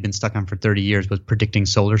problem they'd been stuck on for 30 years, was predicting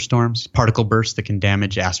solar storms, particle bursts that can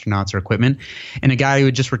damage astronauts or equipment. And a guy who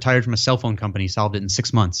had just retired from a cell phone company solved it in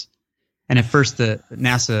 6 months. And at first the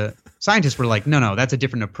NASA scientists were like, no, that's a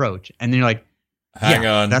different approach. And then you're like, hang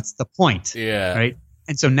on, that's the point. Yeah. Right.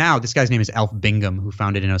 And so now this guy's name is Alf Bingham, who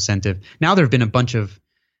founded Innocentive. Now there have been a bunch of,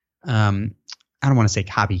 I don't want to say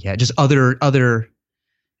copycat, just other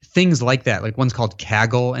things like that. Like one's called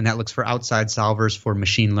Kaggle, and that looks for outside solvers for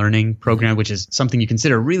machine learning program, which is something you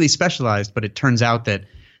consider really specialized. But it turns out that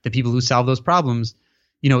the people who solve those problems,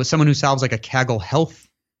 someone who solves like a Kaggle health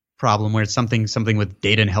problem where it's something with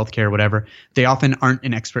data and healthcare or whatever, they often aren't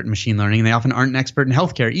an expert in machine learning, and they often aren't an expert in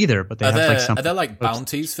healthcare either. But are there like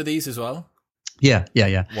bounties for these as well? Yeah.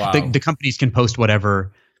 Wow. The companies can post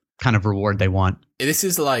whatever kind of reward they want. This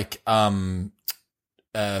is like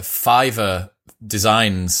Fiverr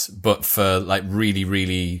designs, but for like really,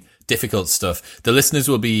 really difficult stuff. The listeners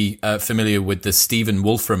will be familiar with the Stephen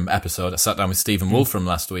Wolfram episode. I sat down with Stephen Wolfram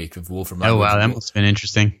last week of Wolfram Language. Oh, wow. That must have been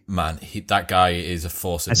interesting. Man, that guy is a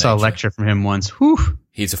force of nature. I saw a lecture from him once. Whew.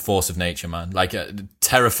 He's a force of nature, man. Like a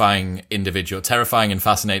terrifying and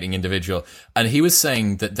fascinating individual. And he was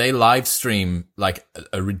saying that they live stream like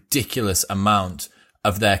a ridiculous amount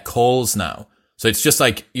of their calls now. So it's just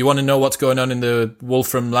like, you want to know what's going on in the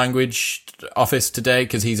Wolfram Language office today?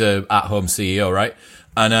 Because he's a at-home CEO, right?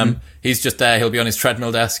 And he's just there. He'll be on his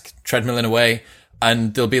treadmill desk, treadmilling away,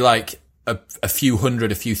 and there'll be like a few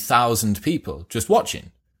thousand people just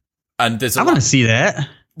watching. And I want to see that.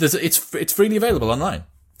 It's freely available online.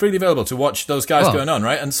 Freely available to watch those guys going on,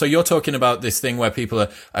 right? And so you're talking about this thing where people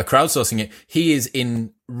are crowdsourcing it. He is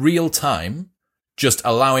in real time just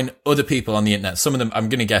allowing other people on the internet. Some of them, I'm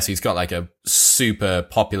going to guess he's got like a super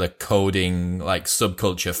popular coding, like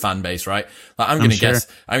subculture fan base, right? Like I'm going to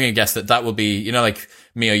guess that will be, like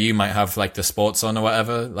me or you might have like the sports on or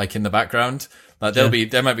whatever, like in the background. Like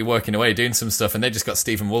they might be working away doing some stuff, and they just got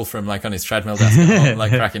Stephen Wolfram like on his treadmill desk at home, like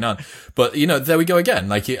cracking on. But there we go again.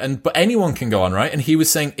 Like but anyone can go on, right? And he was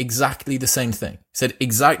saying exactly the same thing. He said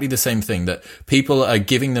exactly the same thing, that people are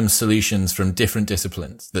giving them solutions from different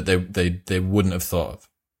disciplines that they wouldn't have thought of.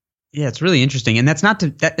 Yeah, it's really interesting, and that's not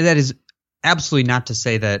that is absolutely not to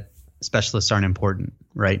say that specialists aren't important,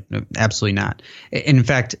 right? No, absolutely not. In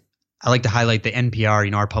fact, I like to highlight the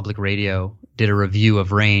NPR, our public radio, did a review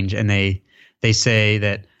of range, and they say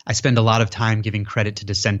that I spend a lot of time giving credit to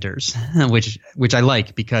dissenters, which I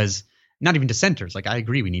like, because not even dissenters. Like, I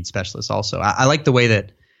agree we need specialists also. I like the way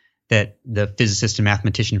that the physicist and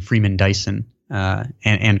mathematician Freeman Dyson,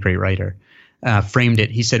 and great writer, framed it.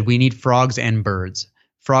 He said, we need frogs and birds.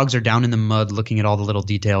 Frogs are down in the mud looking at all the little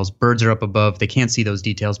details. Birds are up above. They can't see those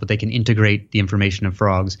details, but they can integrate the information of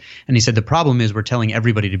frogs. And he said the problem is we're telling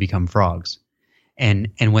everybody to become frogs.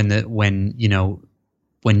 And when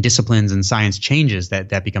disciplines and science changes,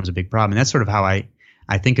 that becomes a big problem. And that's sort of how I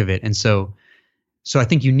think of it. And so I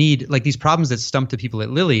think you need, like, these problems that stumped the people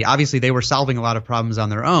at Lilly. Obviously, they were solving a lot of problems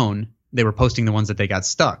on their own. They were posting the ones that they got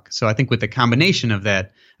stuck. So I think with the combination of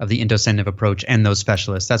that, of the indocentive approach and those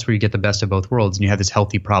specialists, that's where you get the best of both worlds, and you have this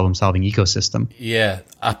healthy problem-solving ecosystem. Yeah,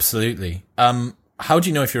 absolutely. How do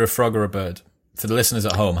you know if you're a frog or a bird? For the listeners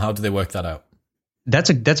at home, how do they work that out? That's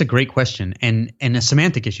a great question, and a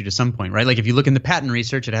semantic issue to some point, right? Like, if you look in the patent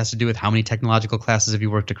research, it has to do with how many technological classes have you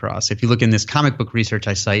worked across. If you look in this comic book research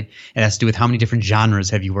I cite, it has to do with how many different genres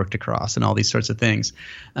have you worked across, and all these sorts of things.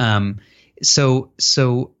 I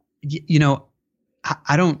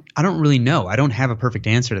don't really know. I don't have a perfect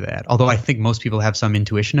answer to that, although I think most people have some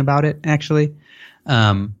intuition about it, actually.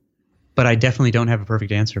 But I definitely don't have a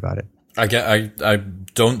perfect answer about it. I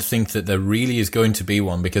don't think that there really is going to be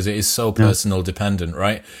one, because it is so personal dependent,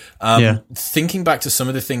 right? Thinking back to some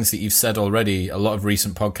of the things that you've said already, a lot of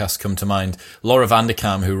recent podcasts come to mind. Laura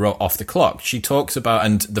Vanderkam, who wrote Off the Clock, she talks about,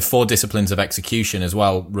 and the 4 disciplines of execution as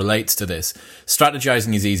well relates to this.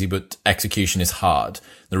 Strategizing is easy, but execution is hard.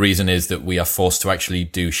 The reason is that we are forced to actually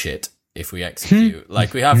do shit if we execute.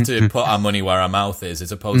 Like, we have to put our money where our mouth is,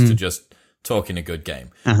 as opposed to just talking a good game.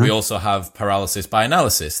 We also have paralysis by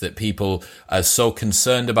analysis, that people are so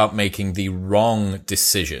concerned about making the wrong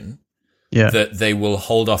decision that they will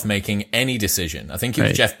hold off making any decision. I think it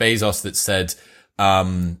was Jeff Bezos that said,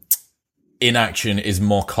 inaction is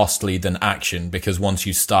more costly than action, because once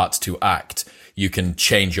you start to act, you can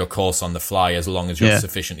change your course on the fly as long as you're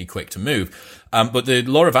sufficiently quick to move. But the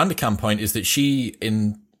Laura Vanderkam point is that she,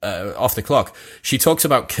 Off the Clock, she talks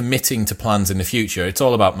about committing to plans in the future. It's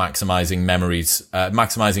all about maximizing memories,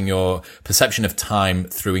 maximizing your perception of time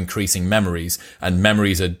through increasing memories, and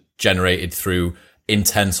memories are generated through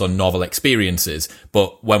intense or novel experiences.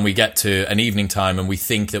 But when we get to an evening time and we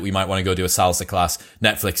think that we might want to go do a salsa class,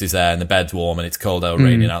 Netflix is there and the bed's warm and it's cold or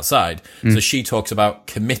raining outside. So she talks about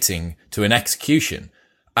committing to an execution.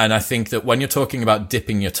 And I think that when you're talking about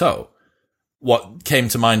dipping your toe, what came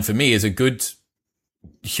to mind for me is a good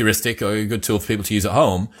heuristic or a good tool for people to use at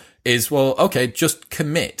home is, well, okay, just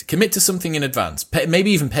commit to something in advance,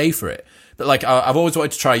 maybe even pay for it. But like, I've always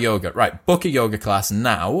wanted to try yoga, right? Book a yoga class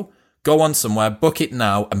now, go on somewhere, book it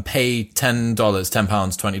now, and pay $10, £10,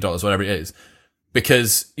 $20, whatever it is,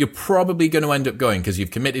 because you're probably going to end up going because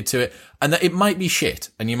you've committed to it, and that it might be shit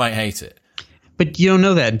and you might hate it. But you don't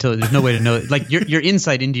know that until there's no way to know it. Like, your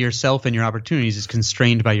insight into yourself and your opportunities is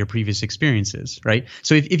constrained by your previous experiences, right?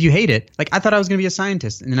 So if you hate it, like, I thought I was going to be a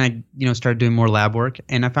scientist, and then I started doing more lab work,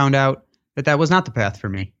 and I found out that was not the path for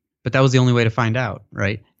me. But that was the only way to find out,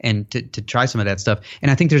 right? And to try some of that stuff. And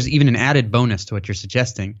I think there's even an added bonus to what you're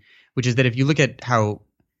suggesting, which is that if you look at how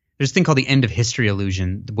there's a thing called the end of history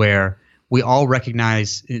illusion, where we all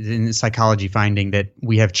recognize in the psychology finding that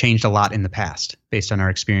we have changed a lot in the past based on our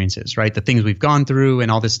experiences, right? The things we've gone through and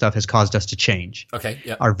all this stuff has caused us to change. Okay.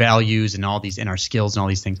 Yeah. Our values and all these, and our skills and all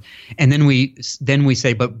these things. And then we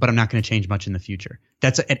say, but I'm not going to change much in the future.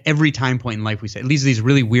 That's at every time point in life we say. It leads to these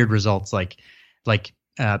really weird results, like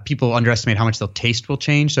people underestimate how much their taste will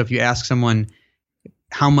change. So if you ask someone,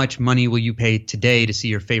 how much money will you pay today to see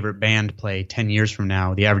your favorite band play 10 years from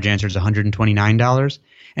now? The average answer is $129.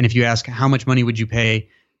 And if you ask, how much money would you pay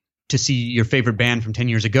to see your favorite band from 10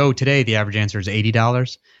 years ago today? The average answer is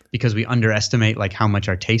 $80, because we underestimate like how much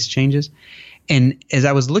our taste changes. And as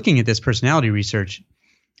I was looking at this personality research,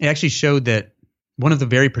 it actually showed that one of the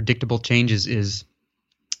very predictable changes is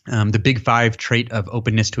the big 5 trait of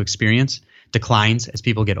openness to experience declines as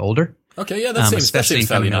people get older. Okay, yeah, that seems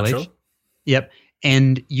fairly natural. Yep.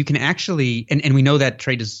 And you can actually, and we know that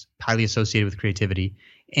trait is highly associated with creativity,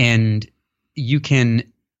 and you can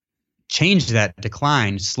change that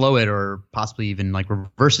decline, slow it, or possibly even like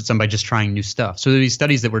reverse it some by just trying new stuff. So there are these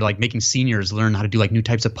studies that were like making seniors learn how to do like new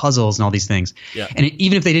types of puzzles and all these things. Yeah. And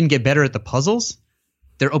even if they didn't get better at the puzzles,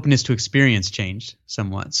 their openness to experience changed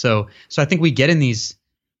somewhat. So I think we get in these,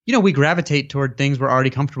 we gravitate toward things we're already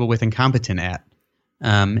comfortable with and competent at.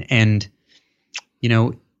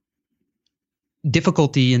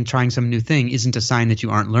 difficulty in trying some new thing isn't a sign that you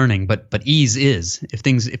aren't learning, but ease is. If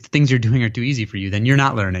things you're doing are too easy for you, then you're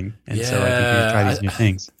not learning. And so I think you should try these new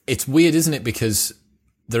things. It's weird, isn't it? Because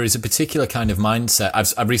there is a particular kind of mindset.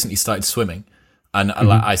 I've recently started swimming, and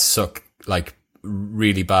I suck like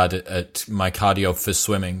really bad at my cardio for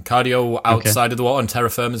swimming. Cardio outside of the water on terra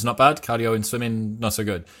firma is not bad. Cardio in swimming, not so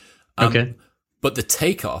good. Okay. But the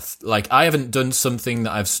takeoff, like I haven't done something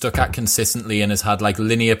that I've stuck at consistently and has had like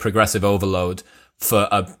linear progressive overload for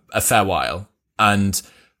a fair while. And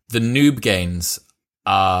the noob gains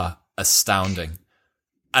are astounding.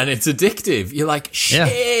 And it's addictive. You're like,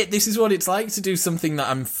 shit, this is what it's like to do something that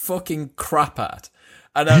I'm fucking crap at.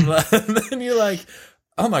 And I'm like, and then you're like,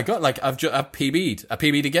 oh my God, like I've PB'd. I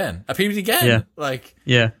PB'd again. Yeah. Like,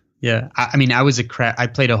 yeah. Yeah. I mean, I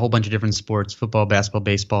played a whole bunch of different sports, football, basketball,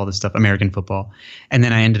 baseball, this stuff, American football. And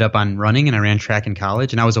then I ended up on running, and I ran track in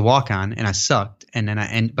college, and I was a walk-on, and I sucked. And then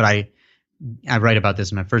I write about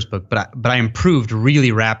this in my first book, but I improved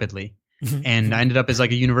really rapidly, and I ended up as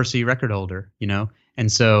like a university record holder, you know?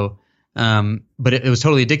 And so, but it was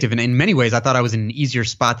totally addictive. And in many ways, I thought I was in an easier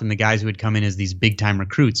spot than the guys who had come in as these big time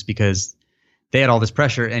recruits, because they had all this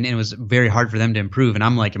pressure, and it was very hard for them to improve. And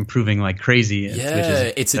I'm like improving like crazy.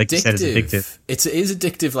 Yeah, it's like addictive. You said, it's addictive. It is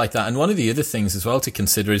addictive like that. And one of the other things as well to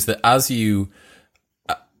consider is that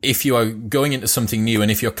if you are going into something new, and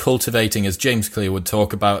if you're cultivating, as James Clear would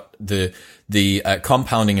talk about, the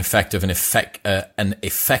compounding effect of an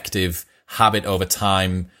effective habit over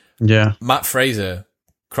time. Yeah. Matt Fraser,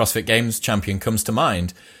 CrossFit Games champion, comes to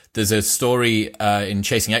mind. There's a story in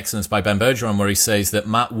Chasing Excellence by Ben Bergeron where he says that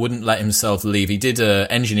Matt wouldn't let himself leave. He did an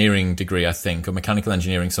engineering degree, I think, or mechanical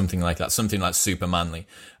engineering, something like that, something like super manly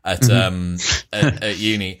at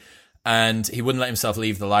uni. And he wouldn't let himself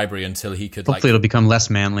leave the library until he could. Hopefully, it'll become less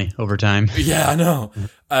manly over time. Yeah, I know.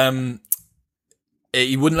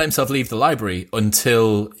 He wouldn't let himself leave the library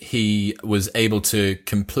until he was able to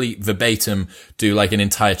complete verbatim, do like an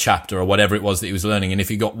entire chapter or whatever it was that he was learning. And if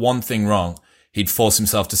he got one thing wrong, he'd force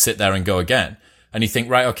himself to sit there and go again. And you think,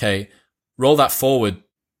 right, okay, roll that forward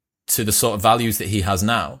to the sort of values that he has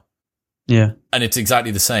now. Yeah. And it's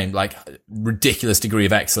exactly the same, like ridiculous degree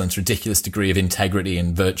of excellence, ridiculous degree of integrity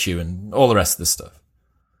and virtue and all the rest of this stuff.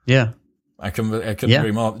 Yeah. I couldn't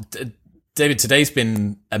agree more. David, today's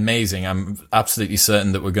been amazing. I'm absolutely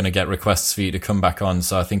certain that we're going to get requests for you to come back on.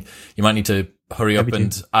 So I think you might need to hurry up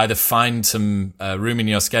and either find some room in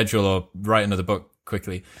your schedule or write another book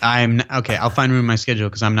quickly. I'll find room in my schedule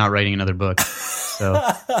because I'm not writing another book. So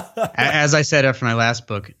as I said after my last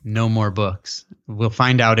book, no more books. We'll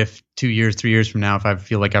find out if 2 years, 3 years from now, if I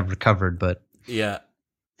feel like I've recovered. But yeah.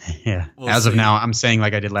 As of now, I'm saying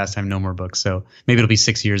like I did last time, no more books. So maybe it'll be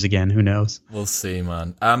 6 years again. Who knows? We'll see,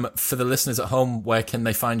 man. For the listeners at home, where can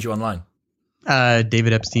they find you online?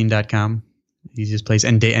 DavidEpstein.com. Easiest place.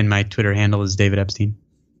 And my Twitter handle is David Epstein.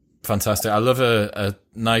 Fantastic. I love a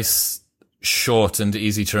nice, short and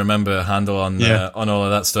easy to remember handle on all of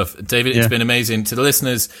that stuff. David, it's been amazing. To the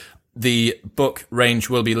listeners, the book range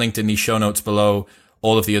will be linked in the show notes below,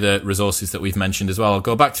 all of the other resources that we've mentioned as well. I'll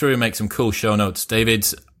go back through and make some cool show notes. David,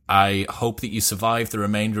 I hope that you survive the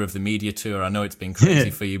remainder of the media tour. I know it's been crazy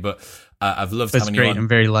for you, but I've loved having you on. I'm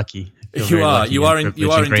very lucky. You are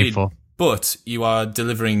indeed, grateful. But you are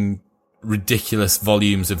delivering ridiculous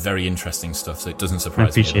volumes of very interesting stuff, so it doesn't surprise me. I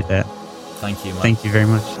appreciate that. Thank you, man. Thank you very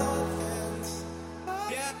much.